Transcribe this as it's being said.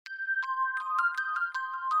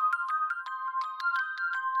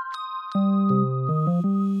Hello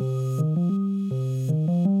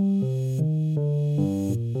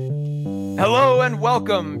and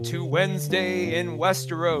welcome to Wednesday in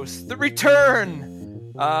Westeros, the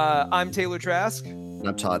return. I'm Taylor Trask. And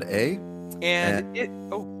I'm Todd A.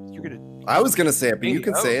 I was gonna say it, but you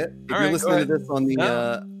can say it. If you're listening to this on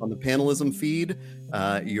the Panelism feed,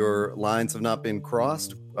 your lines have not been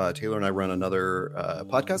crossed. Taylor and I run another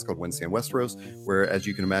podcast called Wednesday in Westeros, where, as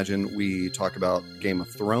you can imagine, we talk about Game of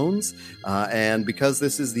Thrones. And because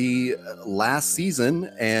this is the last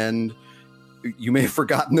season, and you may have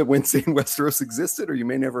forgotten that Wednesday in Westeros existed, or you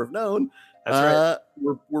may never have known. That's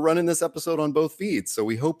right. We're running this episode on both feeds, so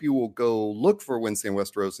we hope you will go look for Wednesday in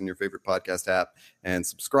Westeros in your favorite podcast app and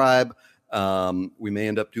subscribe. We may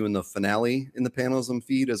end up doing the finale in the Panelism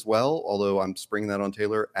feed as well, although I'm springing that on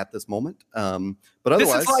Taylor at this moment. But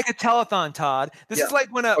otherwise, this is like a telethon, Todd. This is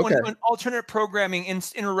like when alternate programming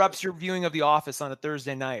interrupts your viewing of The Office on a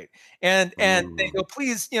Thursday night, and they go,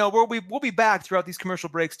 please, we'll be back throughout these commercial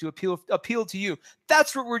breaks to appeal to you.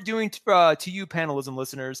 That's what we're doing to you, Panelism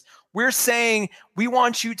listeners. We're saying we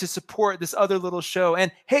want you to support this other little show,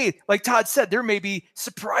 and hey, like Todd said, there may be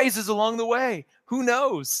surprises along the way. Who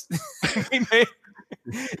knows?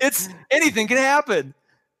 It's anything can happen.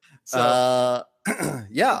 So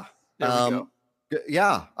yeah. There we go.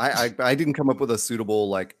 Yeah, I didn't come up with a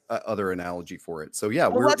suitable other analogy for it. So yeah,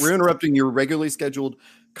 we're interrupting your regularly scheduled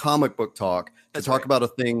comic book talk to talk about a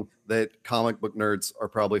thing that comic book nerds are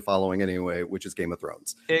probably following anyway, which is Game of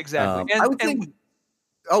Thrones. Exactly.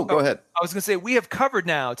 Go ahead. I was going to say we have covered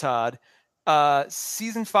now, Todd,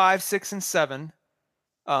 season 5, 6, and 7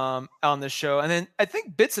 on this show, and then I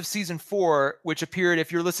think bits of season 4, which appeared,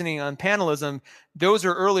 if you're listening on Panelism, those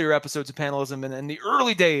are earlier episodes of Panelism, and in the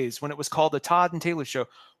early days when it was called the Todd and Taylor Show,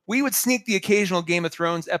 we would sneak the occasional Game of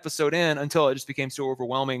Thrones episode in until it just became so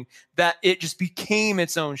overwhelming that it just became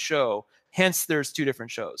its own show. Hence, there's 2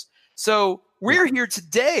 different shows. So we're here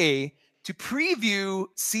today to preview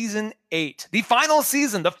season 8, the final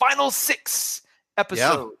season, the final 6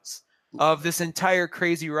 episodes of this entire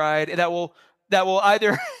crazy ride that will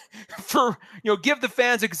either give the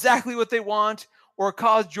fans exactly what they want, or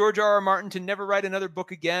cause George R.R. Martin to never write another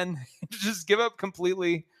book again, just give up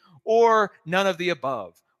completely, or none of the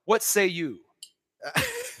above. What say you?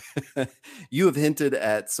 You have hinted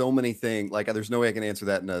at so many things. There's no way I can answer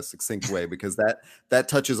that in a succinct way, because that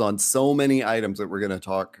touches on so many items that we're going to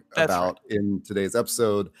talk about in today's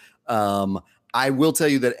episode. I will tell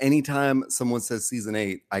you that anytime someone says season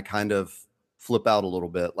 8, I kind of flip out a little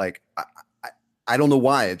bit. I don't know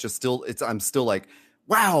why. I'm still like,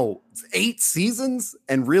 wow, it's 8 seasons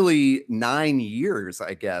and really 9 years,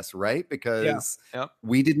 I guess, right? Because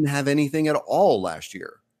we didn't have anything at all last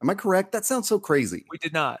year. Am I correct? That sounds so crazy. We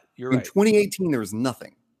did not. You're right. In 2018, there was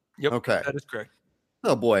nothing. Yep. Okay. That is correct.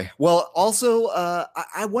 Oh boy. Well, also,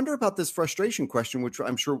 I wonder about this frustration question, which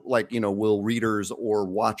I'm sure, will readers or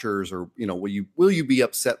watchers, or will you be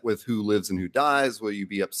upset with who lives and who dies? Will you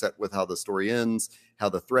be upset with how the story ends, how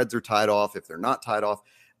the threads are tied off, if they're not tied off?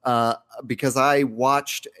 Because I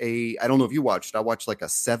watched I don't know if you watched. I watched a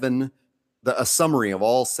summary of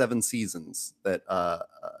all 7 seasons that I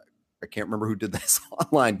can't remember who did this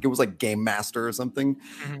online. It was like Game Master or something.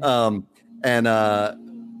 Mm-hmm.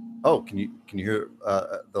 Can you hear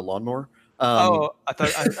the lawnmower? I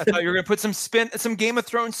thought you were gonna put some Game of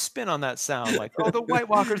Thrones spin on that sound. The White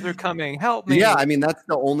Walkers are coming. Help me. Yeah, I mean that's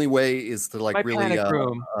the only way is to really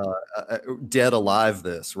dead alive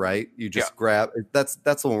this, right? You just grab. That's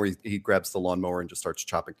the one where he grabs the lawnmower and just starts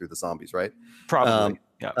chopping through the zombies, right? Probably.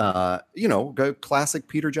 Classic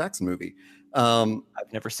Peter Jackson movie.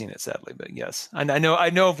 I've never seen it, sadly, but yes, I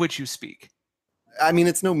know of which you speak. I mean,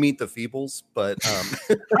 it's no Meet the Feebles, but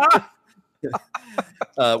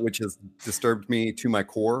which has disturbed me to my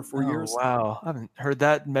core for years. Wow, I haven't heard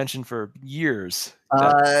that mentioned for years.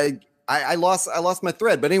 I lost my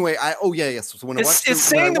thread, but anyway, So when it's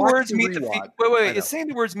saying the words "Meet the Feebles." It's saying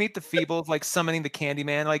the words "Meet the Feebles" like summoning the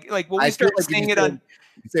Candyman. When we start seeing it on,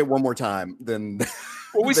 you say it one more time, then.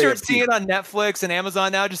 Well, we start seeing it on Netflix and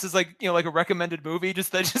Amazon now, just as like a recommended movie,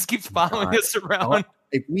 that just keeps following us around.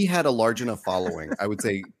 If we had a large enough following, I would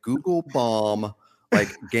say Google bomb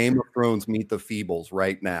Game of Thrones Meet the Feebles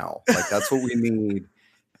right now. That's what we need,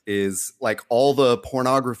 is all the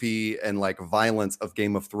pornography and violence of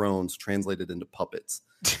Game of Thrones translated into puppets,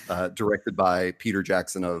 directed by Peter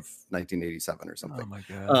Jackson of 1987 or something. Oh my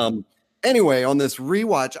God. Anyway, on this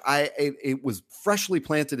rewatch, it was freshly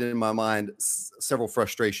planted in my mind several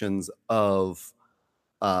frustrations of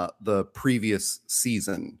the previous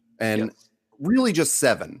season, and really just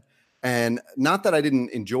 7. And not that I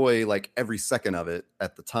didn't enjoy every second of it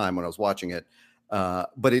at the time when I was watching it,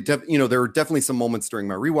 But there were definitely some moments during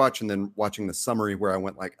my rewatch and then watching the summary where I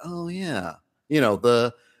went like, oh yeah,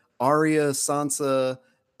 the Arya Sansa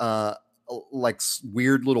like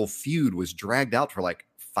weird little feud was dragged out for like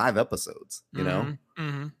 5 episodes,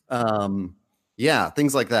 yeah,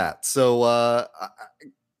 things like that. So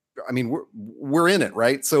I mean, we're in it,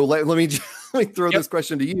 right? So let me throw this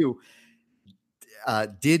question to you.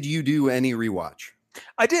 Did you do any rewatch?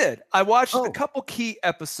 I did. I watched a couple key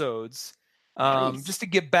episodes nice. Just to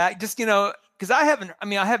get back, because I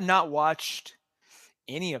have not watched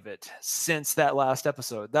any of it since that last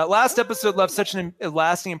episode. That last episode left such a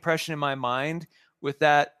lasting impression in my mind with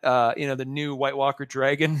that, the new White Walker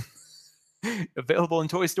dragon available in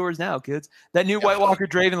toy stores now, kids. That new White Walker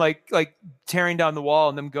dragon, like tearing down the wall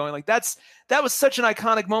and them going like that was such an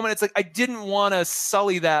iconic moment. It's like I didn't want to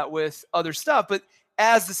sully that with other stuff, but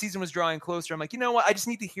as the season was drawing closer, I'm like, you know what? I just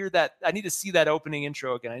need to hear that. I need to see that opening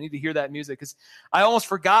intro again. I need to hear that music because I almost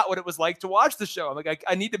forgot what it was like to watch the show. I'm like,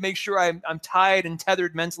 I need to make sure I'm tied and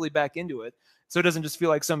tethered mentally back into it, so it doesn't just feel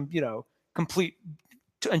like some complete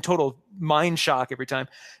and total mind shock every time.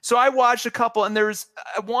 So I watched a couple, and I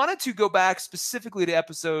wanted to go back specifically to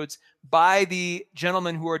episodes by the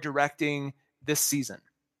gentlemen who are directing this season.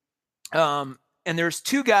 And there's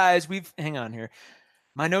 2 guys. Hang on here.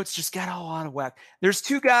 My notes just got all out of whack. There's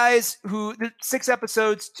 2 guys 6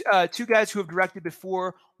 episodes, 2 guys who have directed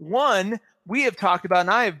before. One we have talked about,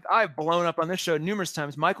 and I've blown up on this show numerous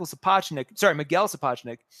times, Miguel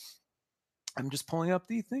Sapochnik. I'm just pulling up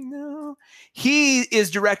the thing now. He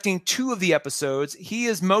is directing 2 of the episodes. He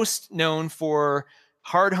is most known for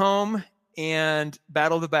Hardhome and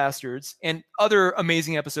Battle of the Bastards and other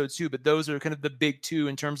amazing episodes too, but those are kind of the big 2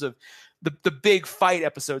 in terms of the big fight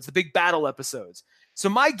episodes, the big battle episodes. So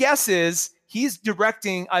my guess is he's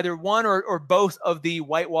directing either one or both of the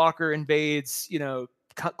White Walker invades,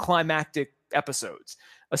 climactic episodes,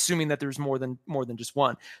 assuming that there's more than just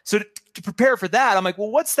one. So to prepare for that, I'm like, well,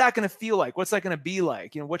 what's that going to feel like? What's that going to be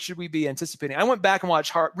like? What should we be anticipating? I went back and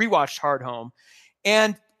rewatched Hardhome,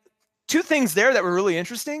 and 2 things there that were really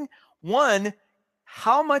interesting. One,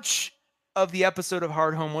 how much of the episode of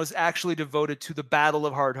Hardhome was actually devoted to the Battle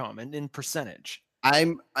of Hardhome, and in percentage?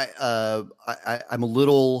 I'm a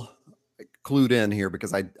little clued in here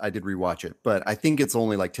because I did rewatch it, but I think it's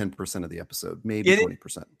only like 10% of the episode, maybe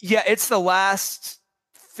 20%. Yeah, it's the last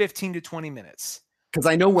 15 to 20 minutes. Because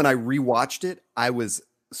I know when I rewatched it, I was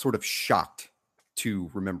sort of shocked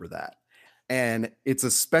to remember that. And it's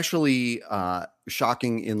especially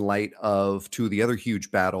shocking in light of 2 of the other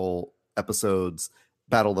huge battle episodes,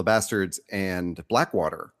 Battle of the Bastards and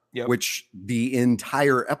Blackwater. Yep. Which the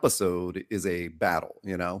entire episode is a battle,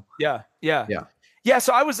 Yeah.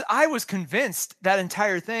 So I was convinced that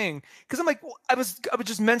entire thing, because I'm like, well, I was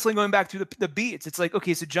just mentally going back through the beats. It's like,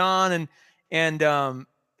 okay, so John and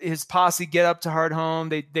his posse get up to Hardhome.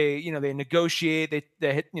 They negotiate.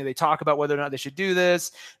 They talk about whether or not they should do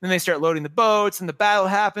this. Then they start loading the boats, and the battle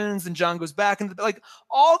happens. And John goes back, and like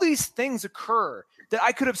all these things occur that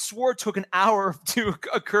I could have swore took an hour to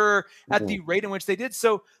occur at the rate in which they did.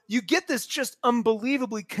 So you get this just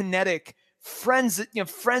unbelievably kinetic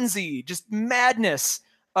frenzy, just madness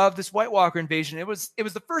of this White Walker invasion. It was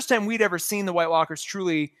the first time we'd ever seen the White Walkers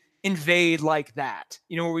truly invade like that,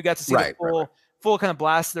 where we got to see the full kind of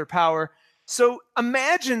blast of their power. So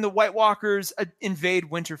imagine the White Walkers invade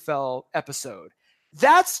Winterfell episode.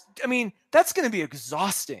 That's going to be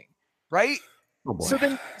exhausting, right? Oh boy. So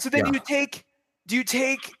then do you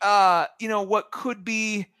take what could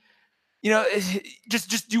be,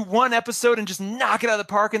 just do one episode and just knock it out of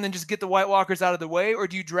the park and then just get the White Walkers out of the way? Or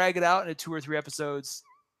do you drag it out into 2 or 3 episodes?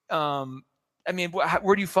 Where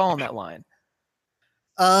do you fall on that line?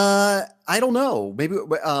 I don't know. Maybe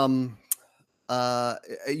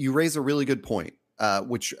you raise a really good point,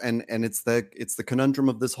 which and it's the conundrum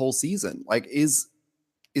of this whole season. Like, is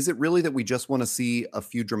it really that we just want to see a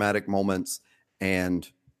few dramatic moments and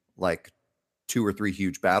like 2 or 3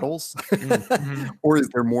 huge battles, mm-hmm. or is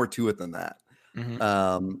there more to it than that?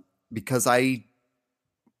 Mm-hmm. Because we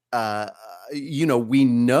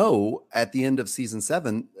know at the end of season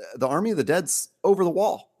 7, the Army of the Dead's over the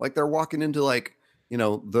wall. Like they're walking into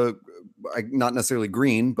the not necessarily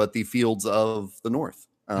green, but the fields of the North.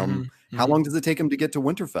 How long does it take him to get to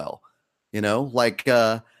Winterfell? Gendry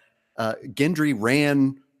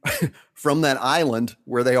ran from that island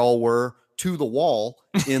where they all were to the wall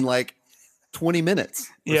in like 20 minutes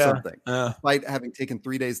or something, despite having taken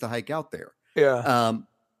 3 days to hike out there. Yeah.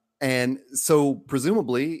 And so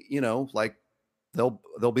presumably, they'll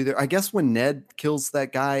be there. I guess when Ned kills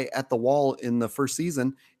that guy at the wall in the first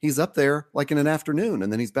season, he's up there like in an afternoon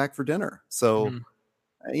and then he's back for dinner. So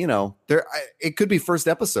it could be first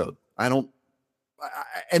episode. And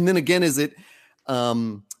then again, is it,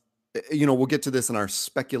 we'll get to this in our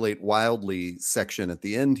speculate wildly section at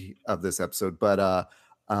the end of this episode, but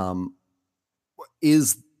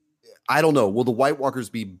I don't know. Will the White Walkers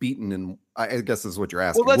be beaten in? I guess this is what you're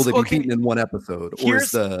asking. Will they be beaten in one episode, or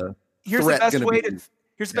is the best way to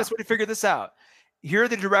figure this out? Here are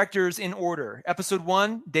the directors in order. Episode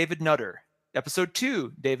 1, David Nutter. Episode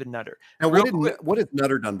 2, David Nutter. Now, what has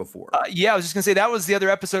Nutter done before? I was just gonna say that was the other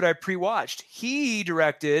episode I pre-watched. He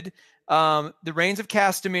directed The Reigns of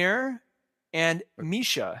Castamere and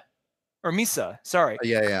Misa. Sorry.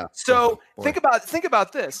 Yeah. So think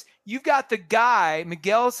about this. You've got the guy,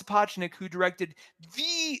 Miguel Sapochnik, who directed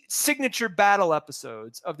the signature battle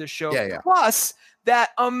episodes of the show, plus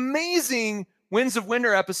that amazing Winds of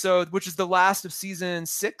Winter episode, which is the last of season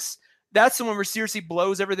 6. That's the one where Cersei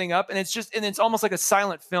blows everything up. And it's almost like a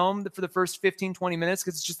silent film for the first 15, 20 minutes,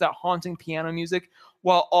 because it's just that haunting piano music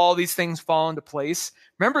while all these things fall into place.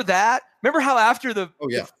 Remember that? Remember how after the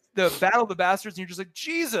Battle of the Bastards, and you're just like,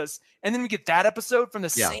 Jesus. And then we get that episode from the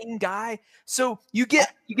same guy. So you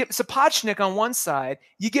get Sapochnik on one side,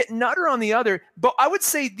 you get Nutter on the other. But I would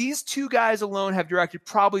say these two guys alone have directed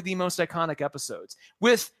probably the most iconic episodes,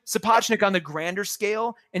 with Sapochnik on the grander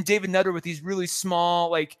scale and David Nutter with these really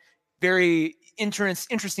small, like very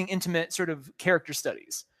interesting, intimate sort of character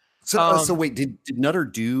studies. So wait, did Nutter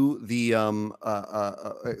do the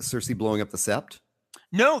Cersei blowing up the Sept?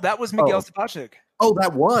 No, that was Miguel Sapochnik. Oh,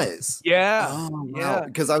 that was. Yeah. Oh, wow.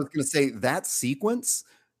 Because I was going to say that sequence,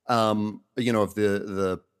 of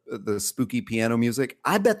the spooky piano music.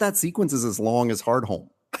 I bet that sequence is as long as Hardhome.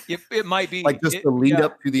 It might be. Like just the lead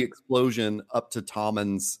up to the explosion, up to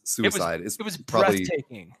Tommen's suicide. It was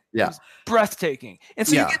breathtaking. Yeah. It was breathtaking. And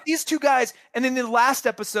so you get these two guys, and then the last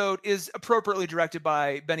episode is appropriately directed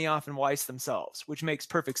by Benioff and Weiss themselves, which makes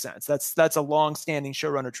perfect sense. That's a long-standing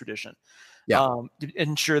showrunner tradition. Yeah. To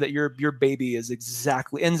ensure that your baby ends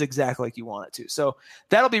exactly like you want it to. So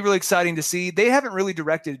that'll be really exciting to see. They haven't really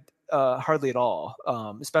directed hardly at all,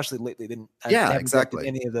 especially lately. They haven't exactly.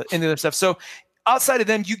 Any of the stuff. So outside of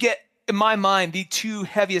them, you get, in my mind, the two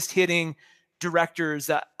heaviest hitting directors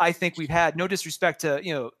that I think we've had. No disrespect to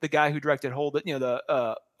the guy who directed Hold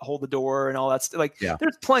the Door and all that stuff.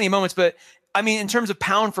 There's plenty of moments, but I mean, in terms of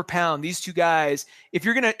pound for pound, these two guys, if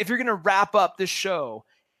you're gonna wrap up this show.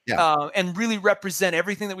 And really represent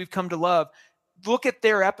everything that we've come to love, look at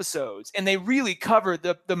their episodes, and they really cover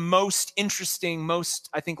the most interesting, most,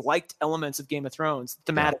 I think, liked elements of Game of Thrones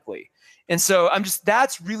thematically. And so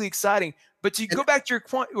that's really exciting. But to go back to your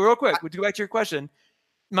point real quick, to go back to your question,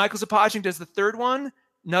 Michael Sapochnik does the third one,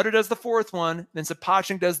 Nutter does the fourth one, then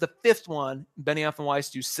Sapochnik does the fifth one, Benioff and Weiss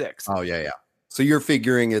do 6. Oh, yeah. So you're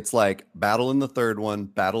figuring it's like battle in the third one,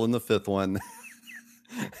 battle in the fifth one.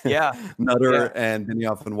 Nutter and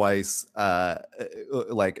Benioff and Weiss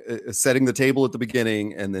setting the table at the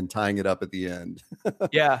beginning and then tying it up at the end.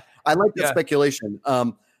 I like that speculation.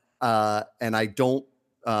 And I don't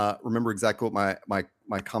remember exactly what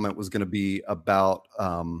my comment was going to be about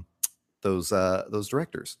those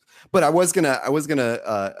directors, but I was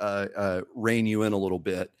gonna rein you in a little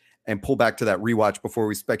bit and pull back to that rewatch before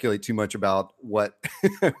we speculate too much about what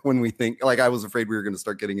when we think. Like, I was afraid we were going to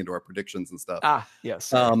start getting into our predictions and stuff.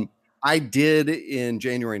 Yes. I did in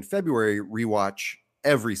January and February rewatch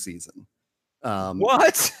every season.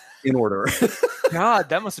 What? In order. God,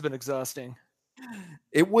 that must have been exhausting.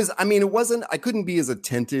 It was. I mean, it wasn't. I couldn't be as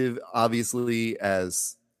attentive, obviously,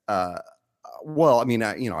 as. I'm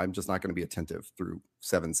just not going to be attentive through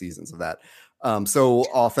 7 seasons of that. So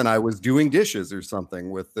often I was doing dishes or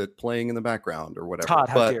something with it playing in the background or whatever. Todd,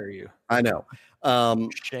 how dare you? I know.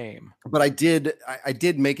 Shame. But I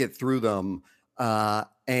did make it through them.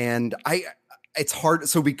 And it's hard.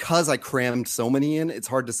 So because I crammed so many in, it's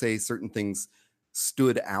hard to say certain things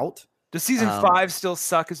stood out. Does season 5 still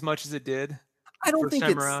suck as much as it did? I don't think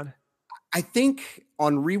it's around. I think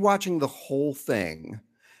on rewatching the whole thing,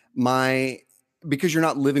 because you're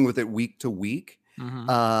not living with it week to week,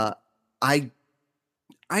 I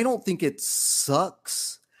don't think it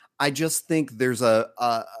sucks. I just think there's and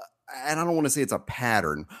I don't want to say it's a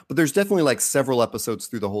pattern, but there's definitely like several episodes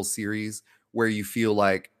through the whole series where you feel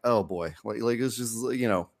like, oh boy, like it's just,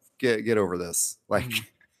 get over this. Like,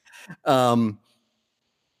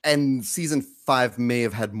 and season 5 may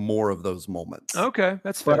have had more of those moments. Okay,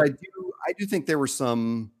 that's fair. But I do think there were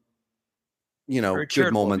some,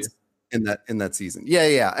 good moments in that season.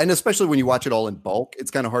 Yeah. And especially when you watch it all in bulk,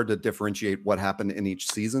 it's kind of hard to differentiate what happened in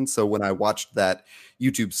each season. So when I watched that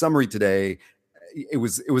YouTube summary today, it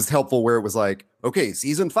was helpful where it was like, okay,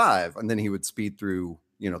 season 5, and then he would speed through,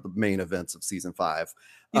 the main events of season 5.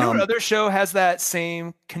 You know what other show has that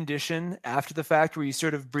same condition after the fact, where you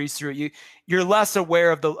sort of breeze through it? You're less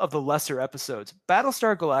aware of the lesser episodes.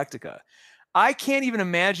 Battlestar Galactica. I can't even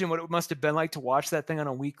imagine what it must have been like to watch that thing on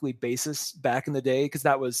a weekly basis back in the day, because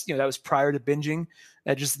that was prior to binging.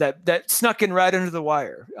 That snuck in right under the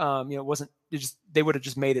wire. They would have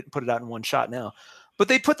just made it and put it out in one shot now. But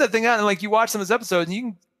they put that thing out, and like you watch some of those episodes, and you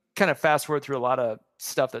can kind of fast forward through a lot of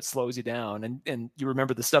stuff that slows you down, and you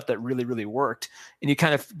remember the stuff that really, really worked, and you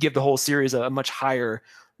kind of give the whole series a much higher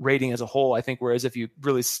rating as a whole, I think. Whereas if you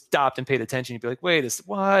really stopped and paid attention, you'd be like, wait,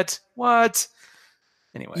 what?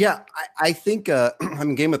 Anyway. Yeah, I think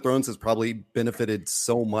Game of Thrones has probably benefited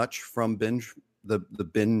so much from the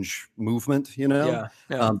binge movement,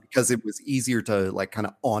 because it was easier to like kind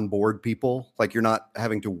of onboard people. Like, you're not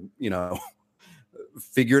having to,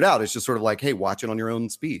 figure it out. It's just sort of like, hey, watch it on your own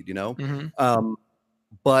speed, Mm-hmm.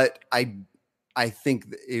 But I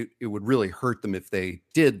think it would really hurt them if they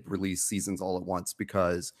did release seasons all at once,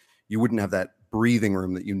 because you wouldn't have that breathing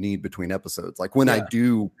room that you need between episodes. Like when I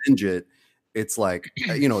do binge it, it's like,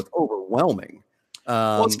 it's overwhelming.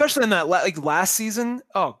 Well, especially in that last season.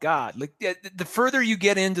 Oh God. Like the further you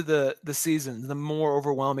get into the season, the more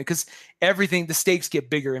overwhelming, because the stakes get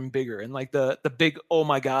bigger and bigger, and like the big, oh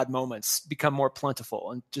my God moments become more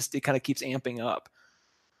plentiful, and just, it kind of keeps amping up.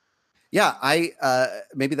 Yeah.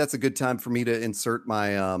 Maybe that's a good time for me to insert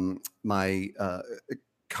my, my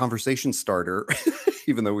conversation starter,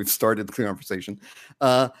 even though we've started the conversation.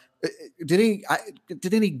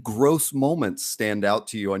 Did any gross moments stand out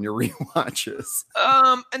to you on your rewatches?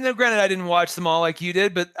 And then granted, I didn't watch them all like you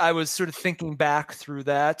did, but I was sort of thinking back through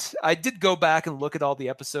that. I did go back and look at all the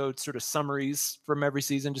episode sort of summaries from every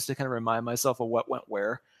season, just to kind of remind myself of what went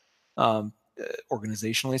where,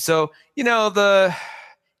 organizationally. So,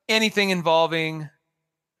 anything involving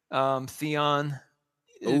Theon,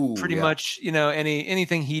 pretty much,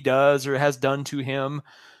 anything he does or has done to him.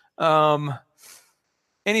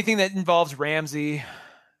 Anything that involves Ramsay.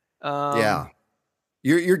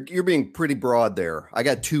 You're being pretty broad there. I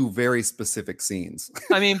got 2 very specific scenes.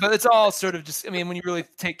 But it's all sort of just, when you really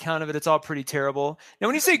take count of it, it's all pretty terrible. Now,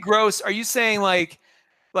 when you say gross, are you saying like,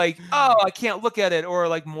 oh, I can't look at it, or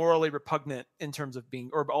like morally repugnant in terms of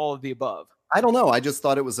being, or all of the above? I don't know. I just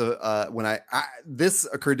thought it was this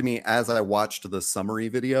occurred to me as I watched the summary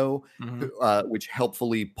video, which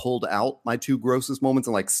helpfully pulled out my 2 grossest moments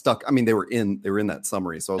and like stuck. They were in that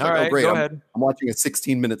summary. So I was oh, great. I'm watching a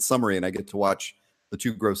 16-minute summary and I get to watch the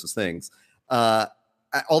 2 grossest things.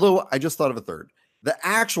 Although I just thought of a third. The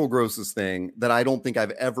actual grossest thing that I don't think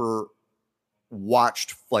I've ever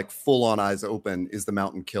watched like full on eyes open is the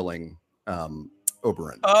mountain killing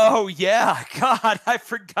Oberyn. Oh yeah, God, I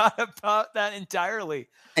forgot about that entirely.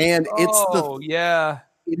 And it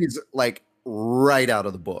is like right out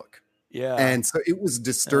of the book. Yeah, and so it was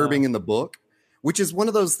disturbing in the book, which is one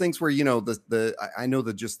of those things where I know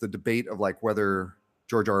that just the debate of like whether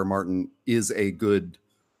George R.R. Martin is a good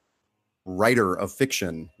writer of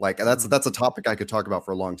fiction, like that's a topic I could talk about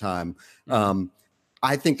for a long time.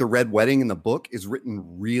 I think the Red Wedding in the book is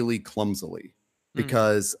written really clumsily,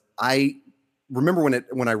 because I remember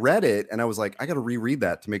when I read it and I was like, I got to reread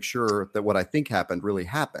that to make sure that what I think happened really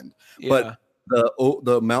happened. Yeah. But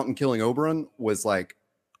the mountain killing Oberyn was like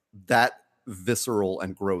that visceral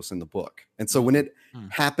and gross in the book. And so when it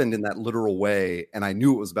happened in that literal way, and I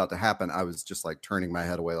knew it was about to happen, I was just like turning my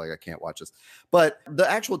head away, like I can't watch this. But the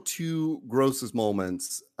actual 2 grossest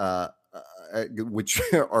moments, which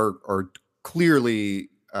are clearly,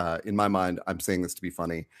 in my mind, I'm saying this to be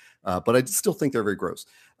funny, but I still think they're very gross.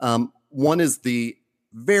 One is the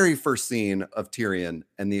very first scene of Tyrion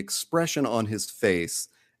and the expression on his face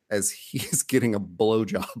as he's getting a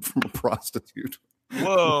blowjob from a prostitute.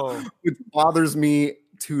 Whoa. Which bothers me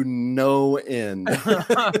to no end.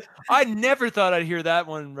 I never thought I'd hear that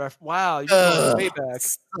one. Wow, you're going way back.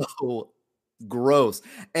 So gross.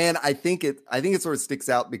 And I think it sort of sticks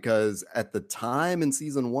out because at the time in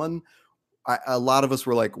season 1, a lot of us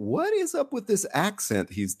were like, what is up with this accent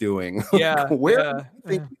he's doing? Yeah. Where do you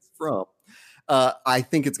think he's from? I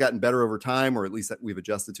think it's gotten better over time, or at least that we've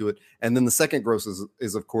adjusted to it. And then the second gross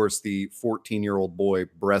is of course, the 14-year-old boy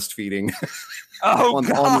breastfeeding. Oh,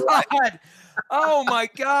 God. Oh, my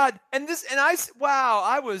God. Those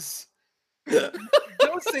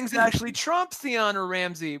things actually trump Theon or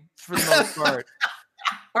Ramsay for the most part.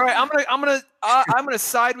 All right, I'm gonna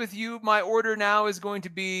side with you. My order now is going to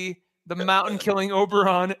be the mountain killing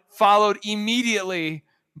Oberyn, followed immediately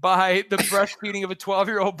by the breastfeeding of a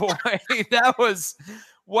 12-year-old boy. That was,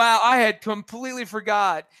 wow, I had completely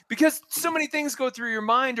forgot, because so many things go through your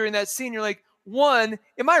mind during that scene. You're like, one,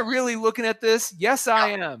 am I really looking at this? Yes, I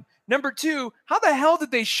am. Number two, how the hell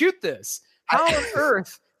did they shoot this? How on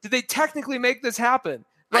earth did they technically make this happen?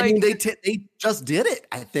 Like, I mean, they just did it.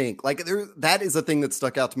 I think like that is a thing that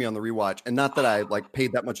stuck out to me on the rewatch, and not that I like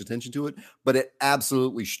paid that much attention to it, but it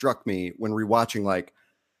absolutely struck me when rewatching. Like,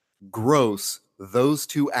 gross, those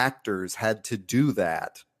two actors had to do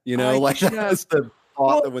that. You know, that's the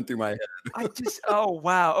thought that went through my head. Oh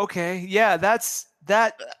wow, okay, yeah, that's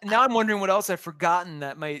that. Now I'm wondering what else I've forgotten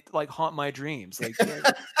that might like haunt my dreams. Like,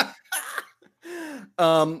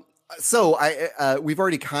 So we've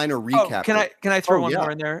already kind of recapped. Can I throw one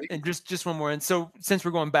more in there, and just one more? And so since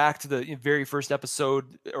we're going back to the very first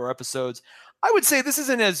episode or episodes, I would say this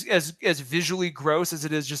isn't as visually gross as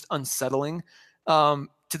it is just unsettling, to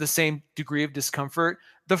the same degree of discomfort.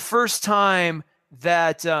 The first time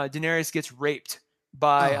that Daenerys gets raped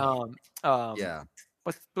by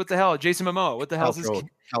what the hell, Jason Momoa? What the hell is this?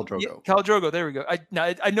 Khal Drogo. Yeah, Khal Drogo. There we go.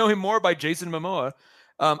 I know him more by Jason Momoa.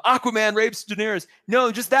 Aquaman rapes Daenerys.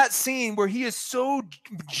 No, just that scene where he is so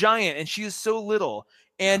giant and she is so little,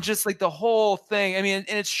 and just like the whole thing. I mean,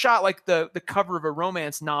 and it's shot like the cover of a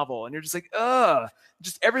romance novel, and you're just like,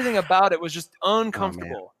 just everything about it was just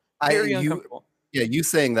uncomfortable. Very uncomfortable. You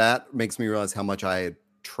saying that makes me realize how much I had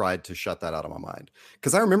tried to shut that out of my mind.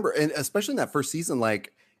 Because I remember, and especially in that first season,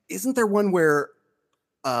 like, isn't there one where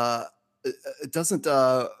doesn't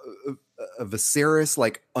Viserys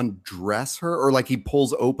like undress her, or like he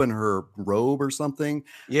pulls open her robe or something?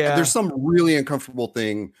 Yeah, there's some really uncomfortable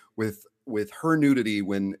thing with her nudity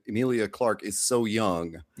when Emilia Clarke is so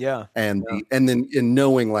young. Yeah, and then in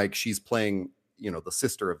knowing like she's playing, the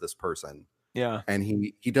sister of this person. Yeah, and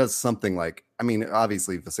he does something like, I mean,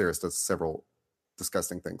 obviously Viserys does several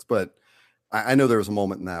disgusting things, but I know there was a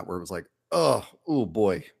moment in that where it was like, oh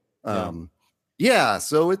boy.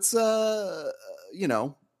 So it's I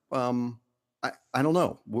don't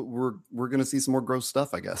know. We're gonna see some more gross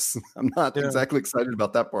stuff, I guess. I'm not exactly excited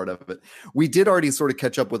about that part of it. We did already sort of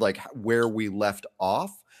catch up with like where we left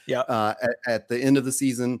off. Yeah. At the end of the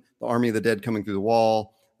season, the army of the dead coming through the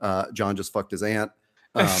wall. Jon just fucked his aunt.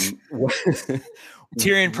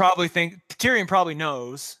 Tyrion probably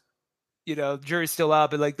knows. The jury's still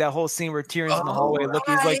out, but like that whole scene where Tyrion's in the hallway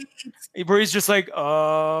looking, where he's just like,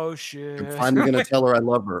 oh shit, I'm finally gonna tell her I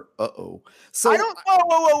love her. So I don't.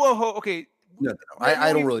 Whoa. Okay. No.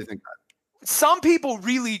 I don't really think that. Some people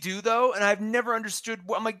really do though, and I've never understood.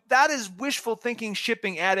 I'm like, that is wishful thinking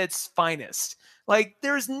shipping at its finest. Like,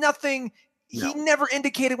 there's nothing. He never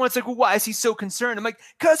indicated once, like, well, why is he so concerned? I'm like,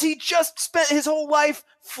 because he just spent his whole life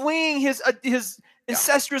fleeing his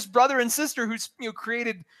incestuous brother and sister who's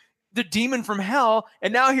created the demon from hell,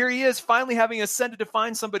 and now here he is finally having ascended to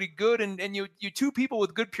find somebody good, and you two people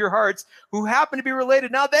with good pure hearts who happen to be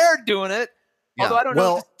related. Now they're doing it. Yeah. Although I don't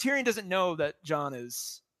know, Tyrion doesn't know that Jon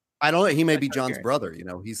is. I don't know. He may be Jon's brother.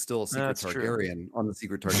 He's still a secret Targaryen on the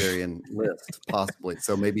secret Targaryen list, possibly.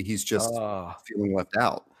 So maybe he's just feeling left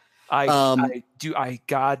out.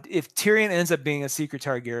 God, if Tyrion ends up being a secret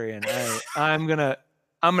Targaryen, I'm gonna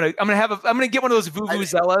get one of those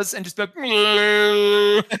vuvuzelas and just be like,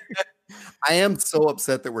 I am so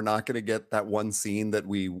upset that we're not going to get that one scene that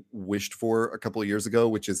we wished for a couple of years ago,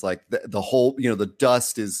 which is like the whole, the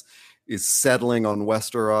dust is settling on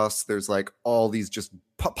Westeros. There's like all these just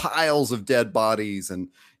piles of dead bodies, and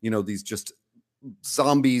these just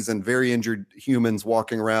zombies and very injured humans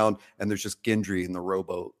walking around, and there's just Gendry in the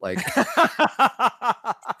rowboat, like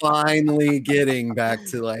finally getting back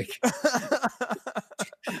to like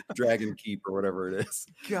Dragon Keep or whatever it is.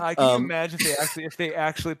 God, can you imagine if they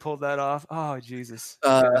actually pulled that off? Oh Jesus!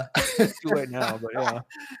 It's too late now, but yeah.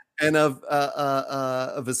 And of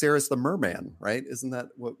Viserys the Merman, right? Isn't that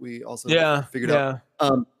what we also figured out?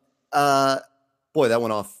 Boy, that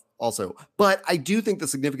went off also. But I do think the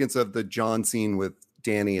significance of the Jon scene with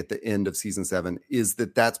Dany at the end of season 7 is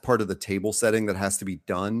that that's part of the table setting that has to be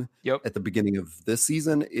done at the beginning of this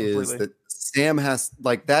season. Is that Sam has,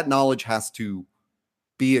 like, that knowledge has to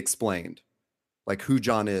be explained, like who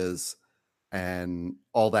Jon is and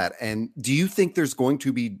all that. And do you think there's going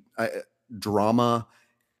to be drama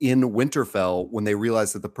in Winterfell when they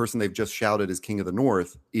realize that the person they've just shouted as King of the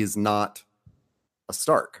North is not a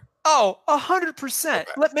Stark? Oh, 100%.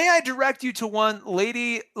 May I direct you to one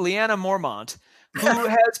Lady Lyanna Mormont, who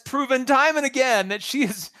has proven time and again that she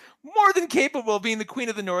is more than capable of being the Queen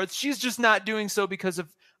of the North. She's just not doing so because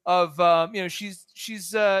she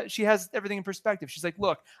has everything in perspective. She's like,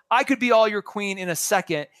 look, I could be all your queen in a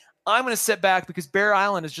second. I'm going to sit back because Bear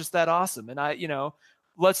Island is just that awesome. And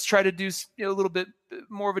let's try to do a little bit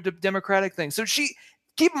more of a democratic thing. So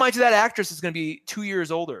keep in mind, that actress is going to be 2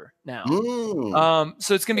 years older now.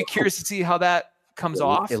 So it's going to be curious to see how that comes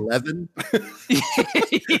off. 11.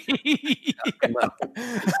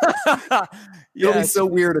 It'll be so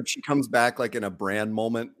weird if she comes back like in a Brand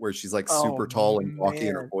moment where she's like super tall and walking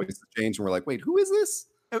and her voice has changed and we're like, wait, who is this?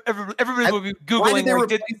 Everybody will be Googling. Why did they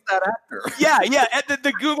replace that actor? Yeah. And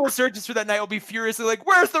the Google searches for that night will be furiously like,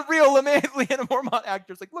 where's the real Lyanna Mormont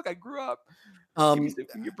actor? It's like, look, I grew up. Give me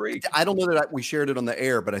a break. I don't know that we shared it on the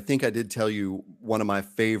air, but I think I did tell you one of my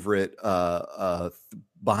favorite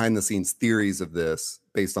behind the scenes theories of this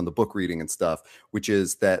based on the book reading and stuff, which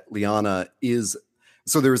is that Lyanna is.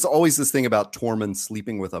 So there's always this thing about Tormund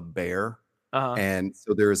sleeping with a bear. And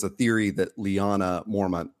so there is a theory that Lyanna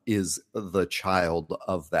Mormont is the child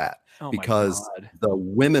of that, because the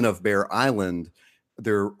women of Bear Island,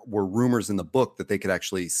 there were rumors in the book that they could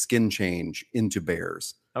actually skin change into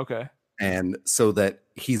bears. Okay. And so that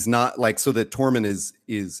he's not like, so that Tormund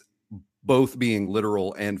is both being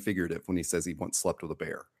literal and figurative when he says he once slept with a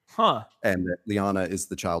bear. And that Lyanna is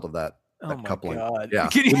the child of that coupling. Yeah.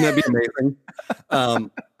 Wouldn't that be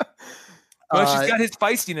amazing? Well, she's got his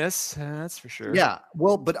feistiness, that's for sure. Yeah.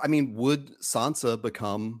 Well, but I mean, would Sansa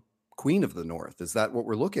become Queen of the North? Is that what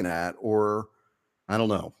we're looking at? Or I don't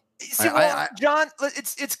know. See, Jon,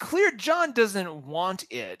 it's clear Jon doesn't want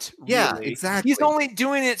it. Really. Yeah, exactly. He's only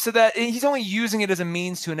doing it so that he's only using it as a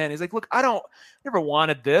means to an end. He's like, look, never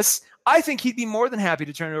wanted this. I think he'd be more than happy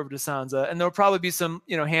to turn it over to Sansa, and there'll probably be some,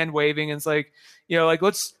 hand waving, and it's like,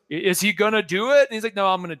 is he gonna do it? And he's like, no,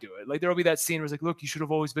 I'm gonna do it. Like there'll be that scene where it's like, look, you should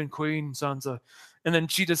have always been Queen, Sansa, and then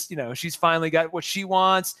she just, she's finally got what she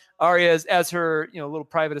wants. Arya as her, little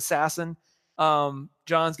private assassin.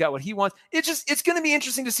 Jon's got what he wants. It's going to be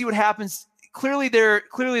interesting to see what happens. Clearly there's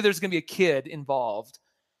going to be a kid involved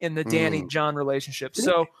in the Dany Jon relationship.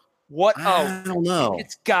 So what? I don't know.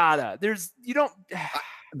 It's gotta.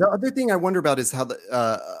 The other thing I wonder about is how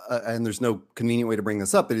and there's no convenient way to bring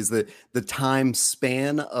this up, but is the time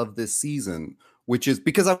span of this season, which is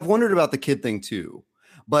because I've wondered about the kid thing too.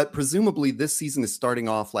 But presumably this season is starting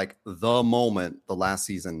off like the moment the last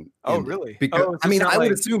season ended. Really? Because I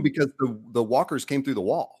would assume because the walkers came through the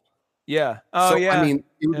wall. Yeah. Yeah. I mean,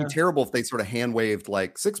 it would be terrible if they sort of hand waved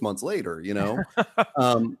like 6 months later,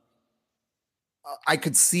 I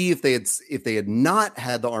could see if they had not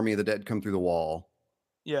had the Army of the Dead come through the wall.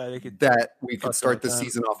 Yeah, they could. That we could start the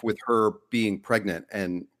season off with her being pregnant,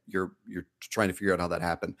 and you're trying to figure out how that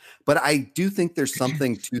happened. But I do think there's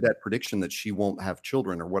something to that prediction that she won't have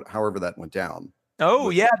children, or however that went down.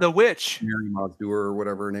 Oh yeah, the witch, Mary Mazdur or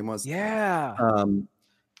whatever her name was. Yeah.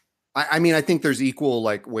 I mean, I think there's equal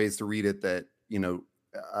like ways to read it that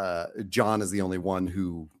Jon is the only one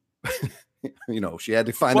who she had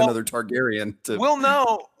to find another Targaryen to.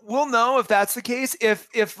 We'll know if that's the case.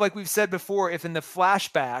 If like we've said before, if in the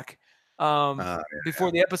flashback.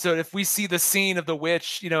 Before the episode, if we see the scene of the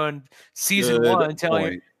witch, in season 1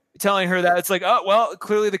 telling her that, it's like, oh, well,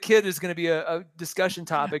 clearly the kid is going to be a discussion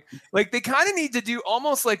topic. Like they kind of need to do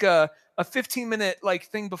almost like a 15-minute like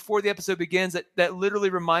thing before the episode begins that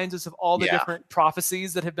literally reminds us of all the different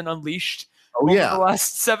prophecies that have been unleashed over the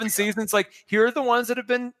last 7 seasons. Like, here are the ones that have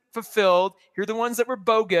been fulfilled. Here are the ones that were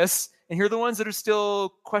bogus. And here are the ones that are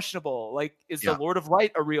still questionable. Like, is the Lord of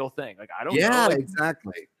Light a real thing? Like, I don't know. Yeah,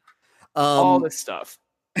 exactly. All this stuff.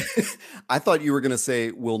 I thought you were going to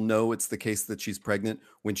say we'll know it's the case that she's pregnant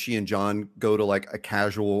when she and Jon go to like a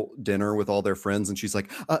casual dinner with all their friends, and she's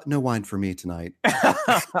like, "No wine for me tonight."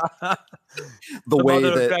 the way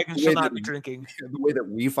that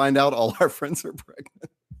we find out all our friends are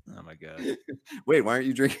pregnant. Oh my god! Wait, why aren't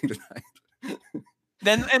you drinking tonight?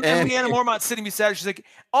 Then and Lyanna Mormont sitting beside her, she's like,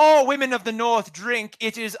 "All women of the North drink.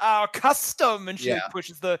 It is our custom." And she like,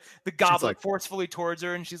 pushes the goblet forcefully towards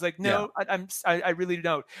her, and she's like, "No, I really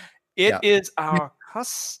don't. It is our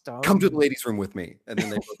custom. Come to the ladies' room with me." And then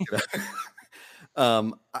they look it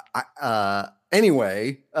up.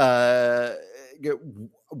 Anyway,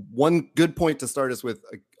 one good point to start us with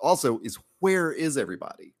also is, where is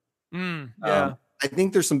everybody? I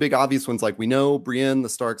think there's some big obvious ones. Like, we know Brienne, the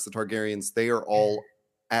Starks, the Targaryens, they are all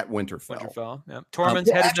at Winterfell. Yeah. Tormund's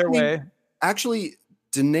headed their way. Actually,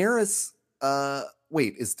 Daenerys.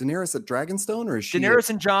 Wait, is Daenerys at Dragonstone, or is she?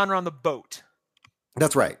 Daenerys and Jon are on the boat.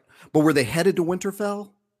 That's right. But were they headed to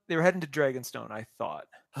Winterfell? They were heading to Dragonstone, I thought.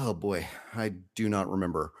 Oh boy, I do not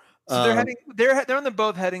remember. So they're heading. They're on the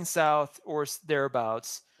boat heading south or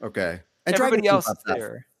thereabouts. Okay, and everybody else is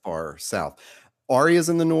there. Far south. Arya's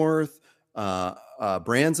in the north.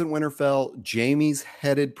 Bran's in Winterfell. Jaime's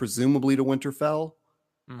headed presumably to Winterfell.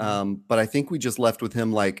 But I think we just left with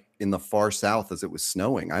him like in the far south as it was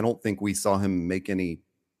snowing. I don't think we saw him make any,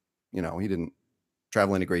 he didn't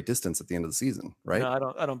traveling a great distance at the end of the season, right?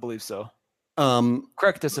 No, I don't believe so.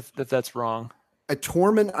 Correct us if that's wrong. At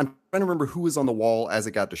Tormund, I'm trying to remember who was on the wall as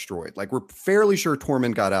it got destroyed. Like, we're fairly sure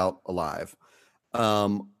Tormund got out alive.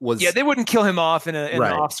 They wouldn't kill him off in an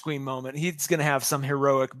off-screen moment. He's going to have some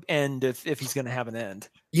heroic end if he's going to have an end.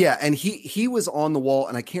 Yeah, and he was on the wall,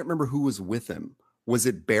 and I can't remember who was with him. Was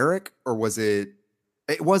it Beric or was it?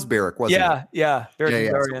 It was Beric, wasn't it? Yeah. Beric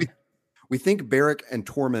and So we think Beric and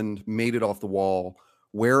Tormund made it off the wall.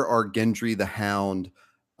 Where are Gendry, the Hound,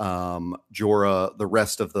 Jorah, the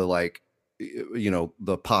rest of the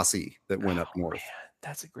the posse that went up north? Man,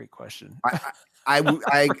 that's a great question. I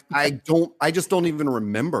just don't even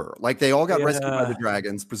remember. Like, they all got rescued by the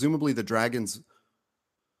dragons. Presumably the dragons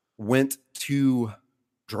went to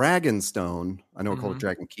Dragonstone. I know I called it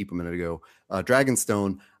Dragon Keep a minute ago.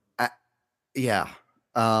 Dragonstone.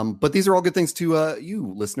 But these are all good things to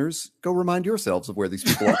you listeners. Go remind yourselves of where these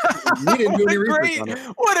people are. We didn't do any research on it.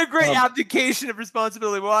 What a great abdication of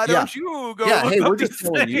responsibility. Why don't you go? Yeah, hey, we're just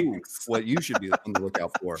telling you what you should be on the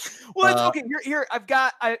lookout for. Well, okay. Here,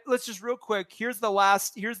 let's just real quick. Here's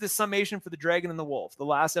the summation for The Dragon and the Wolf, the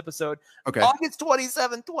last episode. Okay. August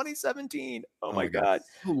 27, 2017. Oh my God.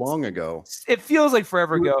 So long ago. It feels like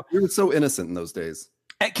forever ago. We were so innocent in those days.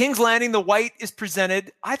 At King's Landing, the White is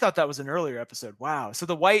presented. I thought that was an earlier episode. Wow. So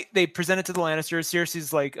the White, they present it to the Lannisters.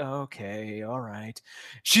 Cersei's like, okay, all right.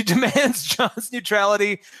 She demands Jon's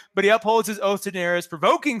neutrality, but he upholds his oath to Daenerys,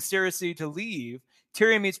 provoking Cersei to leave.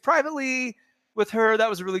 Tyrion meets privately with her.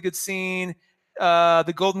 That was a really good scene.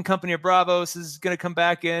 The Golden Company of Braavos is going to come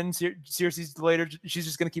back in. Cersei's later. She's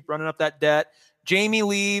just going to keep running up that debt. Jaime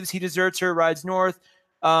leaves. He deserts her, rides north.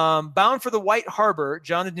 Bound for the White Harbor,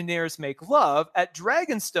 Jon and Daenerys make love. At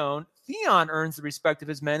Dragonstone, Theon earns the respect of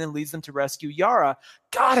his men and leads them to rescue Yara.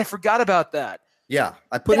 God, I forgot about that. Yeah,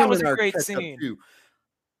 I put him was in a our great scene. Too.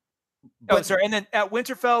 Sorry. And then at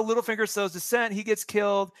Winterfell, Littlefinger sows dissent. He gets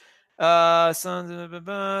killed. They realize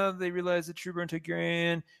the true burn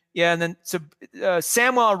Targaryen. Yeah, and then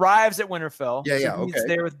Samwell arrives at Winterfell. He's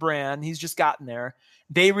there with Bran. He's just gotten there.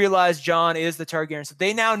 They realize Jon is the Targaryen. So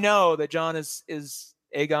they now know that Jon is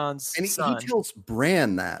Aegon's son. He tells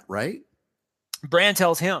Bran that, right? Bran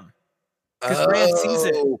tells him because Bran sees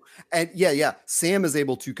it. And Sam is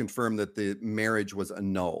able to confirm that the marriage was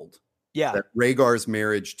annulled. Yeah, that Rhaegar's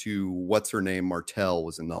marriage to what's her name Martell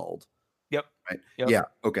was annulled. Yep. Right. Yep. Yeah.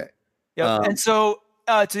 Okay. Yep. And so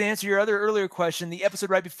to answer your other earlier question, the episode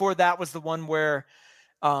right before that was the one where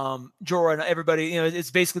Jorah and everybody,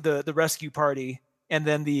 it's basically the rescue party. And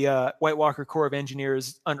then the White Walker Corps of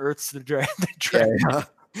Engineers unearths the dragon. Yeah.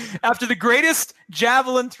 After the greatest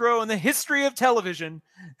javelin throw in the history of television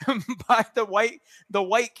by the White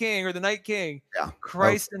King or the Night King. Yeah.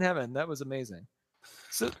 Christ in heaven. That was amazing.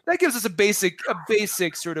 So that gives us a basic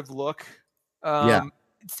sort of look.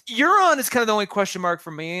 Euron is kind of the only question mark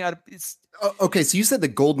for me. Okay, so you said the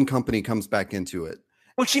Golden Company comes back into it.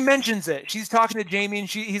 Well, she mentions it. She's talking to Jaime, and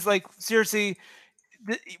he's like, seriously,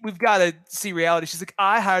 we've got to see reality. She's like,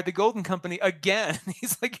 I hired the Golden Company again.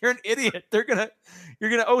 He's like, you're an idiot. You're gonna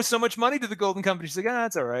owe so much money to the Golden Company. She's like,